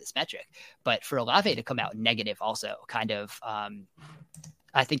guys in this metric. But for Olave to come out negative also kind of,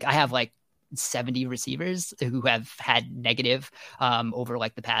 I think I have like 70 receivers who have had negative over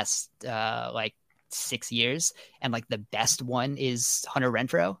like the past like 6 years, and like the best one is Hunter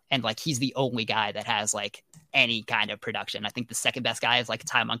Renfrow, and like he's the only guy that has like any kind of production. I think the second best guy is like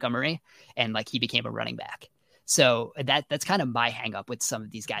Ty Montgomery, and like he became a running back. So that's kind of my hang up with some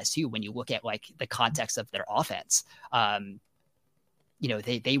of these guys too. When you look at like the context of their offense,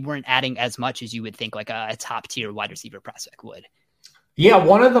 they weren't adding as much as you would think like a top tier wide receiver prospect would. Yeah,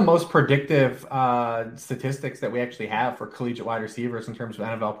 one of the most predictive statistics that we actually have for collegiate wide receivers in terms of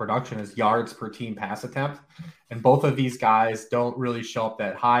NFL production is yards per team pass attempt. And both of these guys don't really show up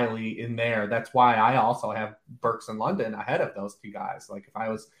that highly in there. That's why I also have Burks and London ahead of those two guys. Like if I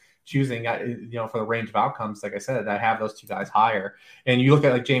was choosing, for the range of outcomes, like I said, I have those two guys higher. And you look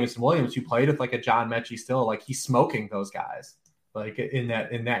at like Jameson Williams, who played with like a John Mechie still, like he's smoking those guys. Like in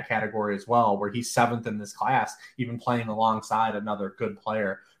that category as well, where he's 7th in this class, even playing alongside another good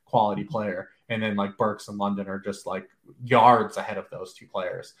player, quality player. And then like Burks and London are just like yards ahead of those two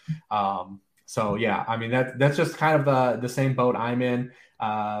players. So yeah, I mean, that's just kind of the same boat I'm in.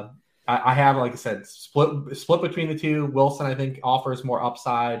 I have, like I said, split between the two. Wilson, I think, offers more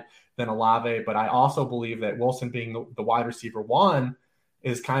upside than Olave, but I also believe that Wilson being the wide receiver 1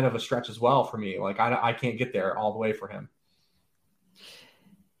 is kind of a stretch as well for me. Like I can't get there all the way for him.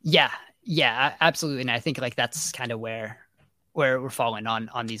 Yeah, absolutely. And I think like that's kind of where we're falling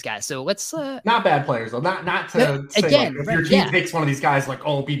on these guys. So let's not bad players though. Not to say again, like, if your team takes one of these guys, like,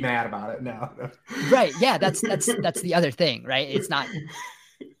 oh, be mad about it. No. Right. Yeah, that's the other thing, right? It's not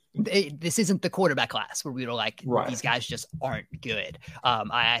this isn't the quarterback class where we were like, right, these guys just aren't good.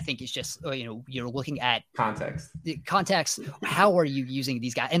 I think it's just, you're looking at context. How are you using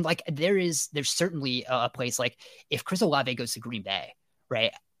these guys? And like, there's certainly a place, like if Chris Olave goes to Green Bay,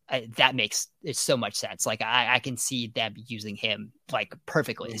 right? That makes it so much sense. Like I can see them using him like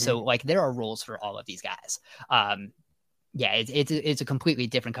perfectly. Mm-hmm. So like there are roles for all of these guys. It's a completely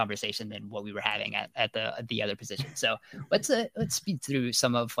different conversation than what we were having at the other position. So let's speed through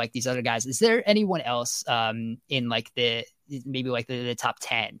some of like these other guys. Is there anyone else in like maybe like the top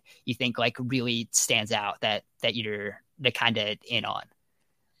 10 you think like really stands out that you're kind of in on?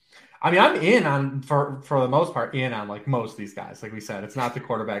 I mean, I'm in on, for the most part, in on like most of these guys. Like we said, it's not the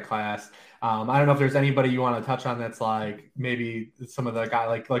quarterback class. I don't know if there's anybody you want to touch on that's like maybe some of the guy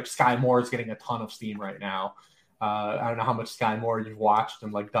like Sky Moore is getting a ton of steam right now. I don't know how much Sky Moore you've watched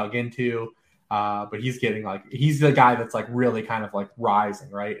and like dug into, but he's the guy that's like really kind of like rising,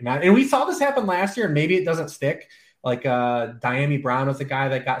 right? And we saw this happen last year, and maybe it doesn't stick. Like Diami Brown was a guy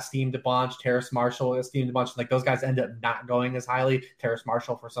that got steamed a bunch. Terrace Marshall got steamed a bunch. Like those guys end up not going as highly. Terrace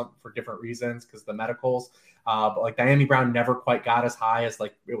Marshall for different reasons because the medicals. But like Diami Brown never quite got as high as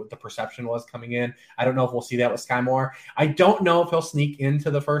like the perception was coming in. I don't know if we'll see that with Sky Moore. I don't know if he'll sneak into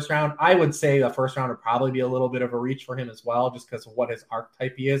the first round. I would say the first round would probably be a little bit of a reach for him as well, just because of what his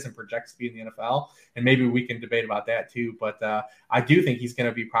archetype he is and projects to be in the NFL. And maybe we can debate about that too. But I do think he's going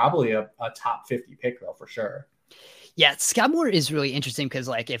to be probably a top 50 pick though, for sure. Yeah, Scott Moore is really interesting because,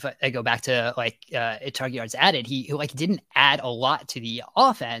 like, if I go back to like target yards added, he like didn't add a lot to the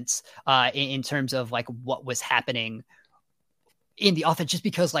offense in terms of like what was happening in the offense, just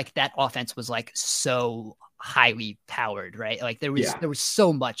because like that offense was like so highly powered, right? Like there was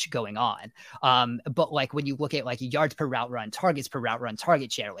so much going on. But like when you look at like yards per route run, targets per route run,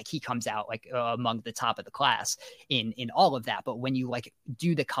 target share, like he comes out like among the top of the class in all of that. But when you like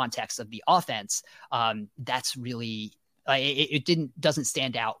do the context of the offense, that's really it doesn't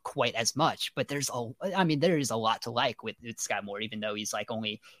stand out quite as much. But there is a lot to like with Sky Moore, even though he's like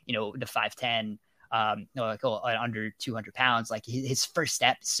only the 5'10", like under 200 pounds. Like his first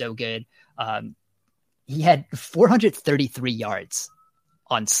step is so good. He had 433 yards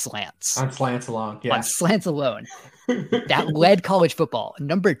on slants. On slants alone, yeah. On slants alone. That led college football.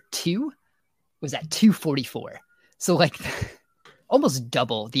 Number 2 was at 244. So like almost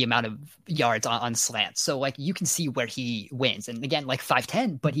double the amount of yards on slants. So like you can see where he wins. And again, like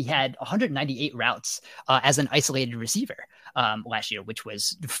 5'10", but he had 198 routes as an isolated receiver last year, which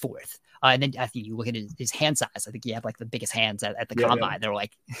was 4th. And then I think you look at his hand size. I think he had like the biggest hands at the combine. Yeah.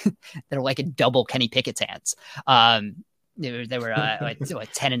 They're like a double Kenny Pickett's hands. They were like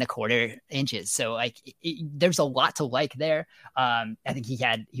 10 and a quarter inches. So like there's a lot to like there. I think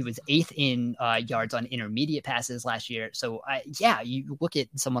he was 8th in yards on intermediate passes last year. So you look at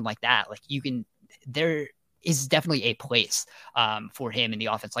someone like that, like there is definitely a place for him in the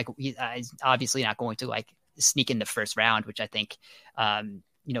offense. Like he's obviously not going to like sneak in the first round, which I think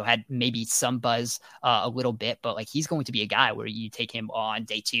had maybe some buzz a little bit, but like he's going to be a guy where you take him on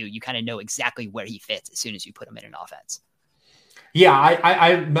day 2, you kind of know exactly where he fits as soon as you put him in an offense.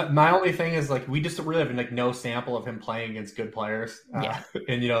 Yeah, my only thing is like we just really have like no sample of him playing against good players. Yeah.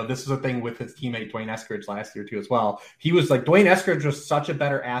 And this is a thing with his teammate Dwayne Eskridge last year too as well. He was like Dwayne Eskridge was such a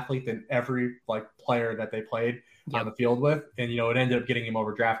better athlete than every like player that they played on the field with, and it ended up getting him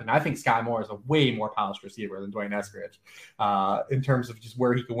overdrafted. And I think Sky Moore is a way more polished receiver than Dwayne Eskridge in terms of just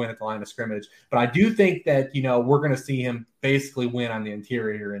where he could win at the line of scrimmage. But I do think that we're going to see him basically win on the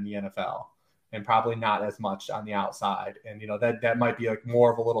interior in the NFL. And probably not as much on the outside. And, that might be like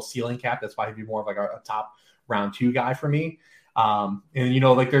more of a little ceiling cap. That's why he'd be more of like a top round 2 guy for me. And,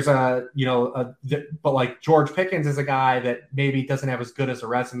 like there's but like George Pickens is a guy that maybe doesn't have as good as a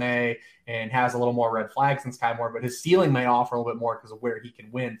resume and has a little more red flags than Sky Moore, but his ceiling may offer a little bit more because of where he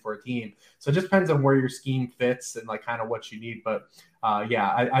can win for a team. So it just depends on where your scheme fits and like kind of what you need. But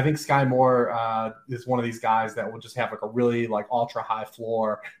I think Sky Moore is one of these guys that will just have like a really like ultra high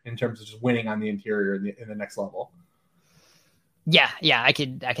floor in terms of just winning on the interior in the next level. Yeah, I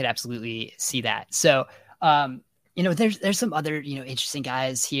could absolutely see that. So, there's some other, interesting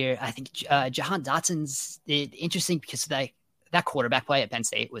guys here. I think Jahan Dotson's interesting because that quarterback play at Penn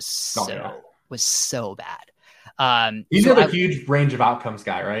State was so bad. He's got a huge range of outcomes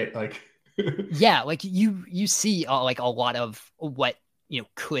guy, right? Like, yeah, like you see like a lot of what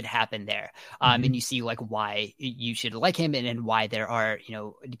could happen there, and you see like why you should like him and why there are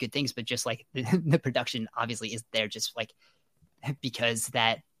good things, but just like the production obviously is there just like because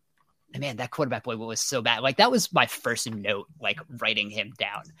that quarterback boy was so bad. Like that was my first note, like writing him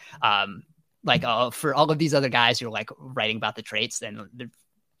down. For all of these other guys who are like writing about the traits, then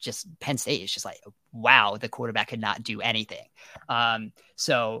just Penn State is just like, wow, the quarterback could not do anything. I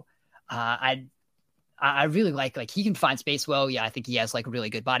really like he can find space well. Yeah, I think he has like really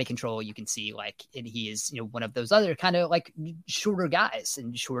good body control. You can see like, and he is one of those other kind of like shorter guys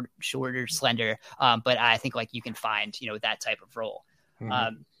and shorter, slender. But I think like you can find that type of role.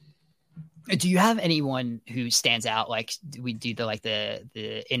 Mm-hmm. Do you have anyone who stands out? Like we do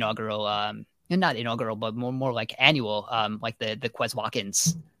the inaugural, not inaugural, but more like annual, like the Quez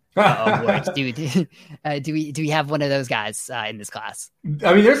Watkins awards. Do we have one of those guys in this class?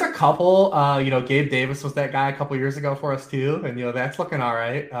 I mean, there's a couple. Gabe Davis was that guy a couple years ago for us too, and that's looking all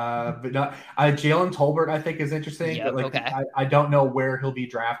right. But no, Jalen Tolbert I think is interesting. Yep, but okay. I don't know where he'll be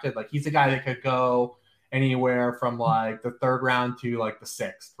drafted. Like he's a guy that could go anywhere from like the 3rd round to like the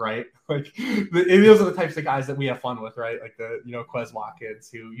 6th, right? Like those are the types of guys that we have fun with, right? Like the Quez Watkins,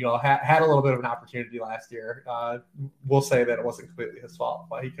 who had a little bit of an opportunity last year. We'll say that it wasn't completely his fault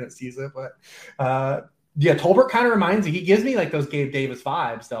why he couldn't seize it, but Tolbert kind of reminds me. He gives me like those Gabe Davis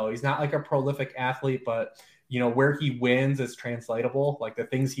vibes, though. He's not like a prolific athlete, but where he wins is translatable. Like the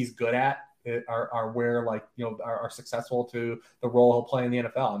things he's good at are where like are successful to the role he'll play in the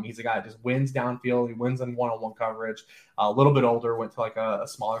NFL. I mean, he's a guy that just wins downfield. He wins in one-on-one coverage. A little bit older, went to like a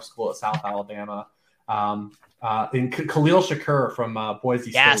smaller school at South Alabama. And Khalil Shakur from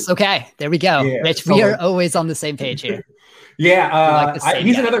Boise State. Yes, okay, there we go. Yeah, Rich, we are always on the same page here. Yeah,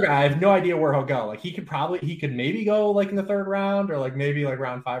 he's another guy. I have no idea where he'll go. Like he could maybe go like in the 3rd round or like maybe like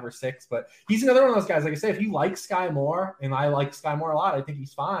round 5 or 6. But he's another one of those guys. Like I say, if you like Sky Moore, and I like Sky Moore a lot, I think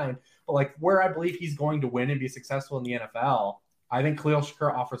he's fine. But like where I believe he's going to win and be successful in the NFL, I think Khalil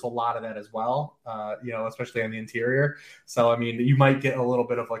Shakur offers a lot of that as well. Especially on the interior. So I mean, you might get a little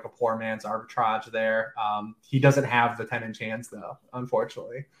bit of like a poor man's arbitrage there. He doesn't have the 10-inch hands though,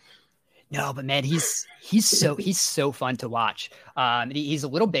 unfortunately. No, but man, he's so fun to watch. He's a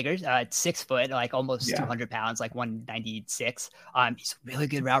little bigger, 6 foot, like almost 200 pounds, like 196. He's a really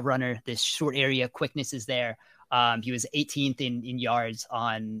good route runner. This short area quickness is there. He was 18th in yards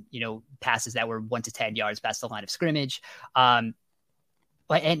on, passes that were 1 to 10 yards past the line of scrimmage. And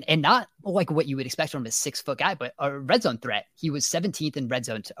not like what you would expect from a 6-foot guy, but a red zone threat. He was 17th in red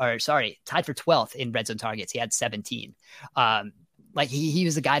zone, tied for 12th in red zone targets. He had 17. Like he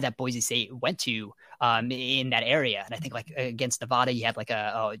was the guy that Boise State went to in that area. And I think like against Nevada, he had like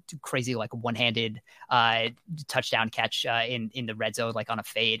a crazy, like one-handed touchdown catch in the red zone, like on a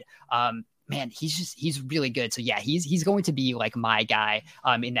fade. Man, he's really good. So yeah, he's going to be like my guy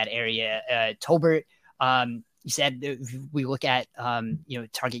in that area. Tolbert, you said if we look at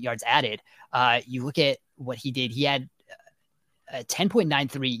target yards added, you look at what he did. He had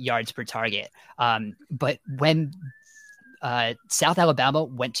 10.93 yards per target. But when South Alabama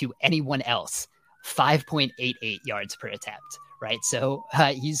went to anyone else, 5.88 yards per attempt, right? So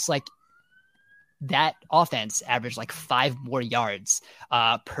he's like, that offense averaged like 5 more yards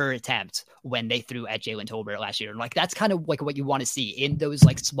per attempt when they threw at Jalen Tolbert last year. And like, that's kind of like what you want to see in those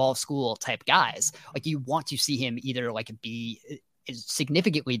like small school type guys. Like you want to see him either like be is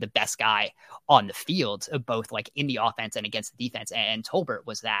significantly the best guy on the field, both like in the offense and against the defense. And Tolbert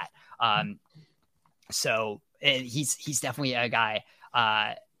was that. So he's definitely a guy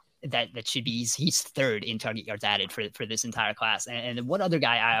that should be, he's third in target yards added for this entire class. And one other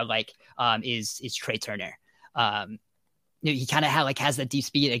guy I like is Trey Turner. He kind of has that deep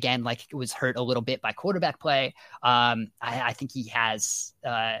speed again, like it was hurt a little bit by quarterback play. I think he has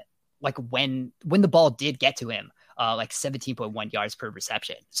like when the ball did get to him, like 17.1 yards per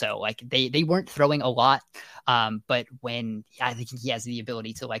reception. So like they weren't throwing a lot. But when I think he has the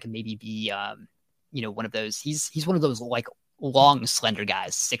ability to like maybe be, one of those, he's one of those like long, slender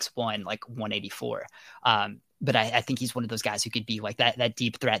guys, 6'1", like 184. But I think he's one of those guys who could be like that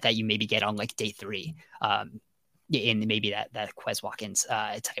deep threat that you maybe get on like day 3. In maybe that Quez Watkins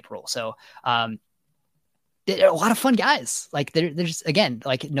type role. So they're a lot of fun guys. Like there's again,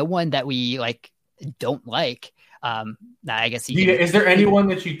 like no one that we like don't like. I guess is there anyone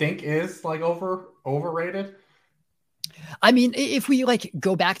that you think is like overrated? I mean, if we like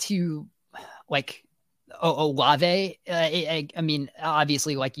go back to like Olave, I mean,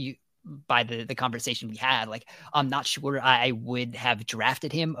 obviously, like by the conversation we had, like I'm not sure I would have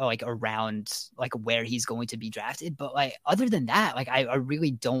drafted him like around like where he's going to be drafted, but like other than that, like I really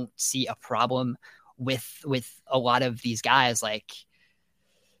don't see a problem with a lot of these guys. Like,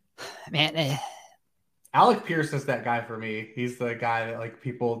 man, Alec Pierce is that guy for me. He's the guy that like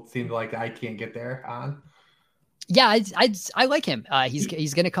people seem to like I can't get there on. Yeah, I like him.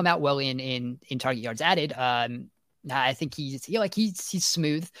 He's going to come out well in target yards added. I think he's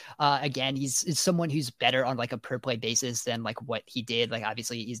smooth. Again, he's someone who's better on like a per play basis than like what he did. Like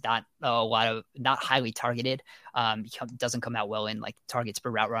obviously he's not not highly targeted. He doesn't come out well in like targets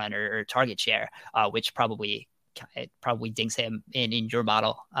per route run or target share, which probably dings him in your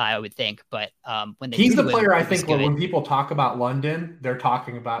model, I would think. But when he's the player, I think when people talk about London, they're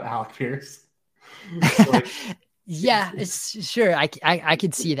talking about Alec Pierce. Yeah, it's sure. I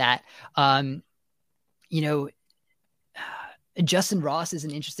could see that. Justin Ross is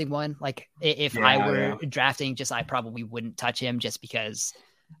an interesting one. Like if I were drafting, I probably wouldn't touch him just because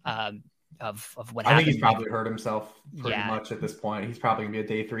of what happened. I think he's probably hurt himself pretty much at this point. He's probably gonna be a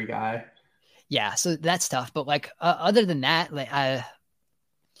day 3 guy. Yeah, so that's tough. But like other than that, like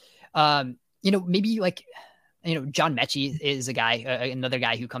maybe like John Mechie is a guy, another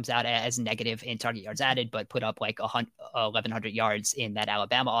guy who comes out as negative in target yards added, but put up like 1,100 yards in that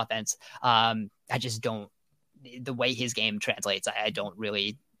Alabama offense. I just don't. The way his game translates, I don't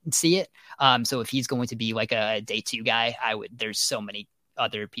really see it. So if he's going to be like a day 2 guy, there's so many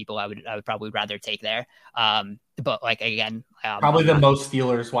other people I would probably rather take there. But like, again, probably the most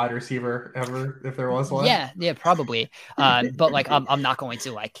Steelers wide receiver ever, if there was one. Yeah, probably. But like, I'm not going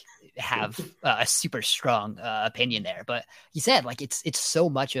to like have a super strong opinion there, but he said like, it's so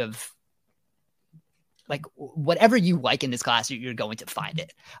much of like whatever you like in this class, you're going to find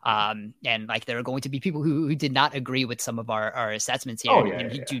it. And like, there are going to be people who did not agree with some of our assessments here.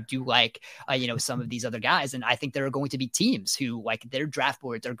 Do like, some of these other guys. And I think there are going to be teams who like their draft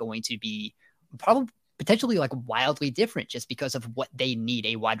boards are going to be probably potentially like wildly different just because of what they need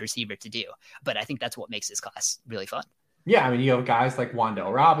a wide receiver to do. But I think that's what makes this class really fun. Yeah. I mean, you have guys like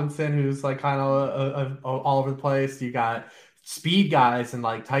Wan'Dale Robinson, who's like kind of all over the place. You got speed guys and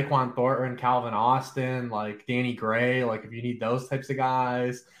like Tyquan Thornton, Calvin Austin, like Danny Gray. Like if you need those types of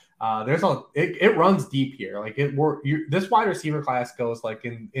guys, it runs deep here. Like this wide receiver class goes like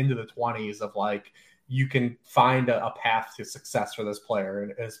into the 20s of like, you can find a path to success for this player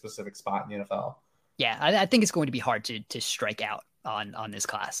in a specific spot in the NFL. Yeah. I think it's going to be hard to strike out on this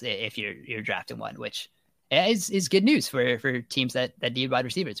class if you're drafting one, which is good news for teams that need wide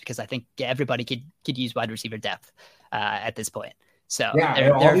receivers, because I think everybody could use wide receiver depth at this point. So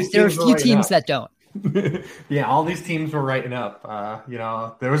there are a few teams that don't. Yeah, all these teams were writing up.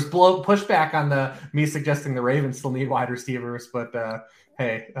 There was pushback on me suggesting the Ravens still need wide receivers, but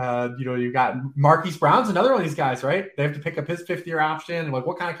hey, you got Marquise Brown's another one of these guys, right? They have to pick up his 5th-year option. Like,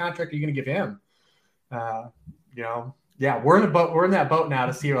 what kind of contract are you going to give him? Yeah, we're in the boat. We're in that boat now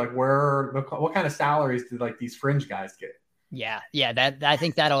to see like what kind of salaries did like these fringe guys get. Yeah. That I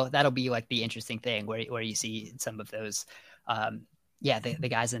think that'll be like the interesting thing where you see some of those, the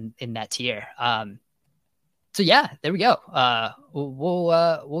guys in that tier. So yeah, there we go.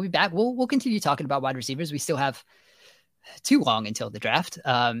 We'll be back. We'll continue talking about wide receivers. We still have too long until the draft,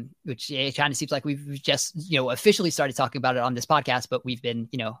 which it kind of seems like we've just officially started talking about it on this podcast, but we've been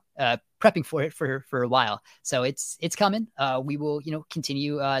prepping for it for a while. So it's coming. We will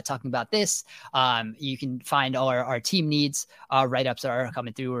continue talking about this. You can find all our team needs. Write-ups are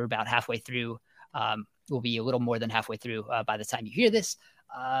coming through. We're about halfway through we'll be a little more than halfway through by the time you hear this.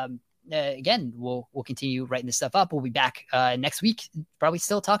 Again, we'll continue writing this stuff up. We'll be back next week, probably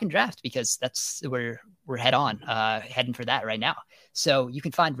still talking draft, because that's we're heading for that right now. So you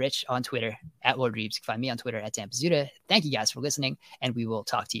can find Rich on Twitter at Lord Reeves. You can find me on Twitter at Tampazuda. Thank you guys for listening, and we will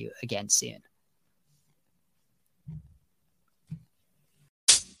talk to you again soon.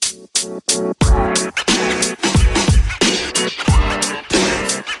 You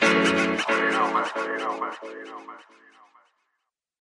know, man.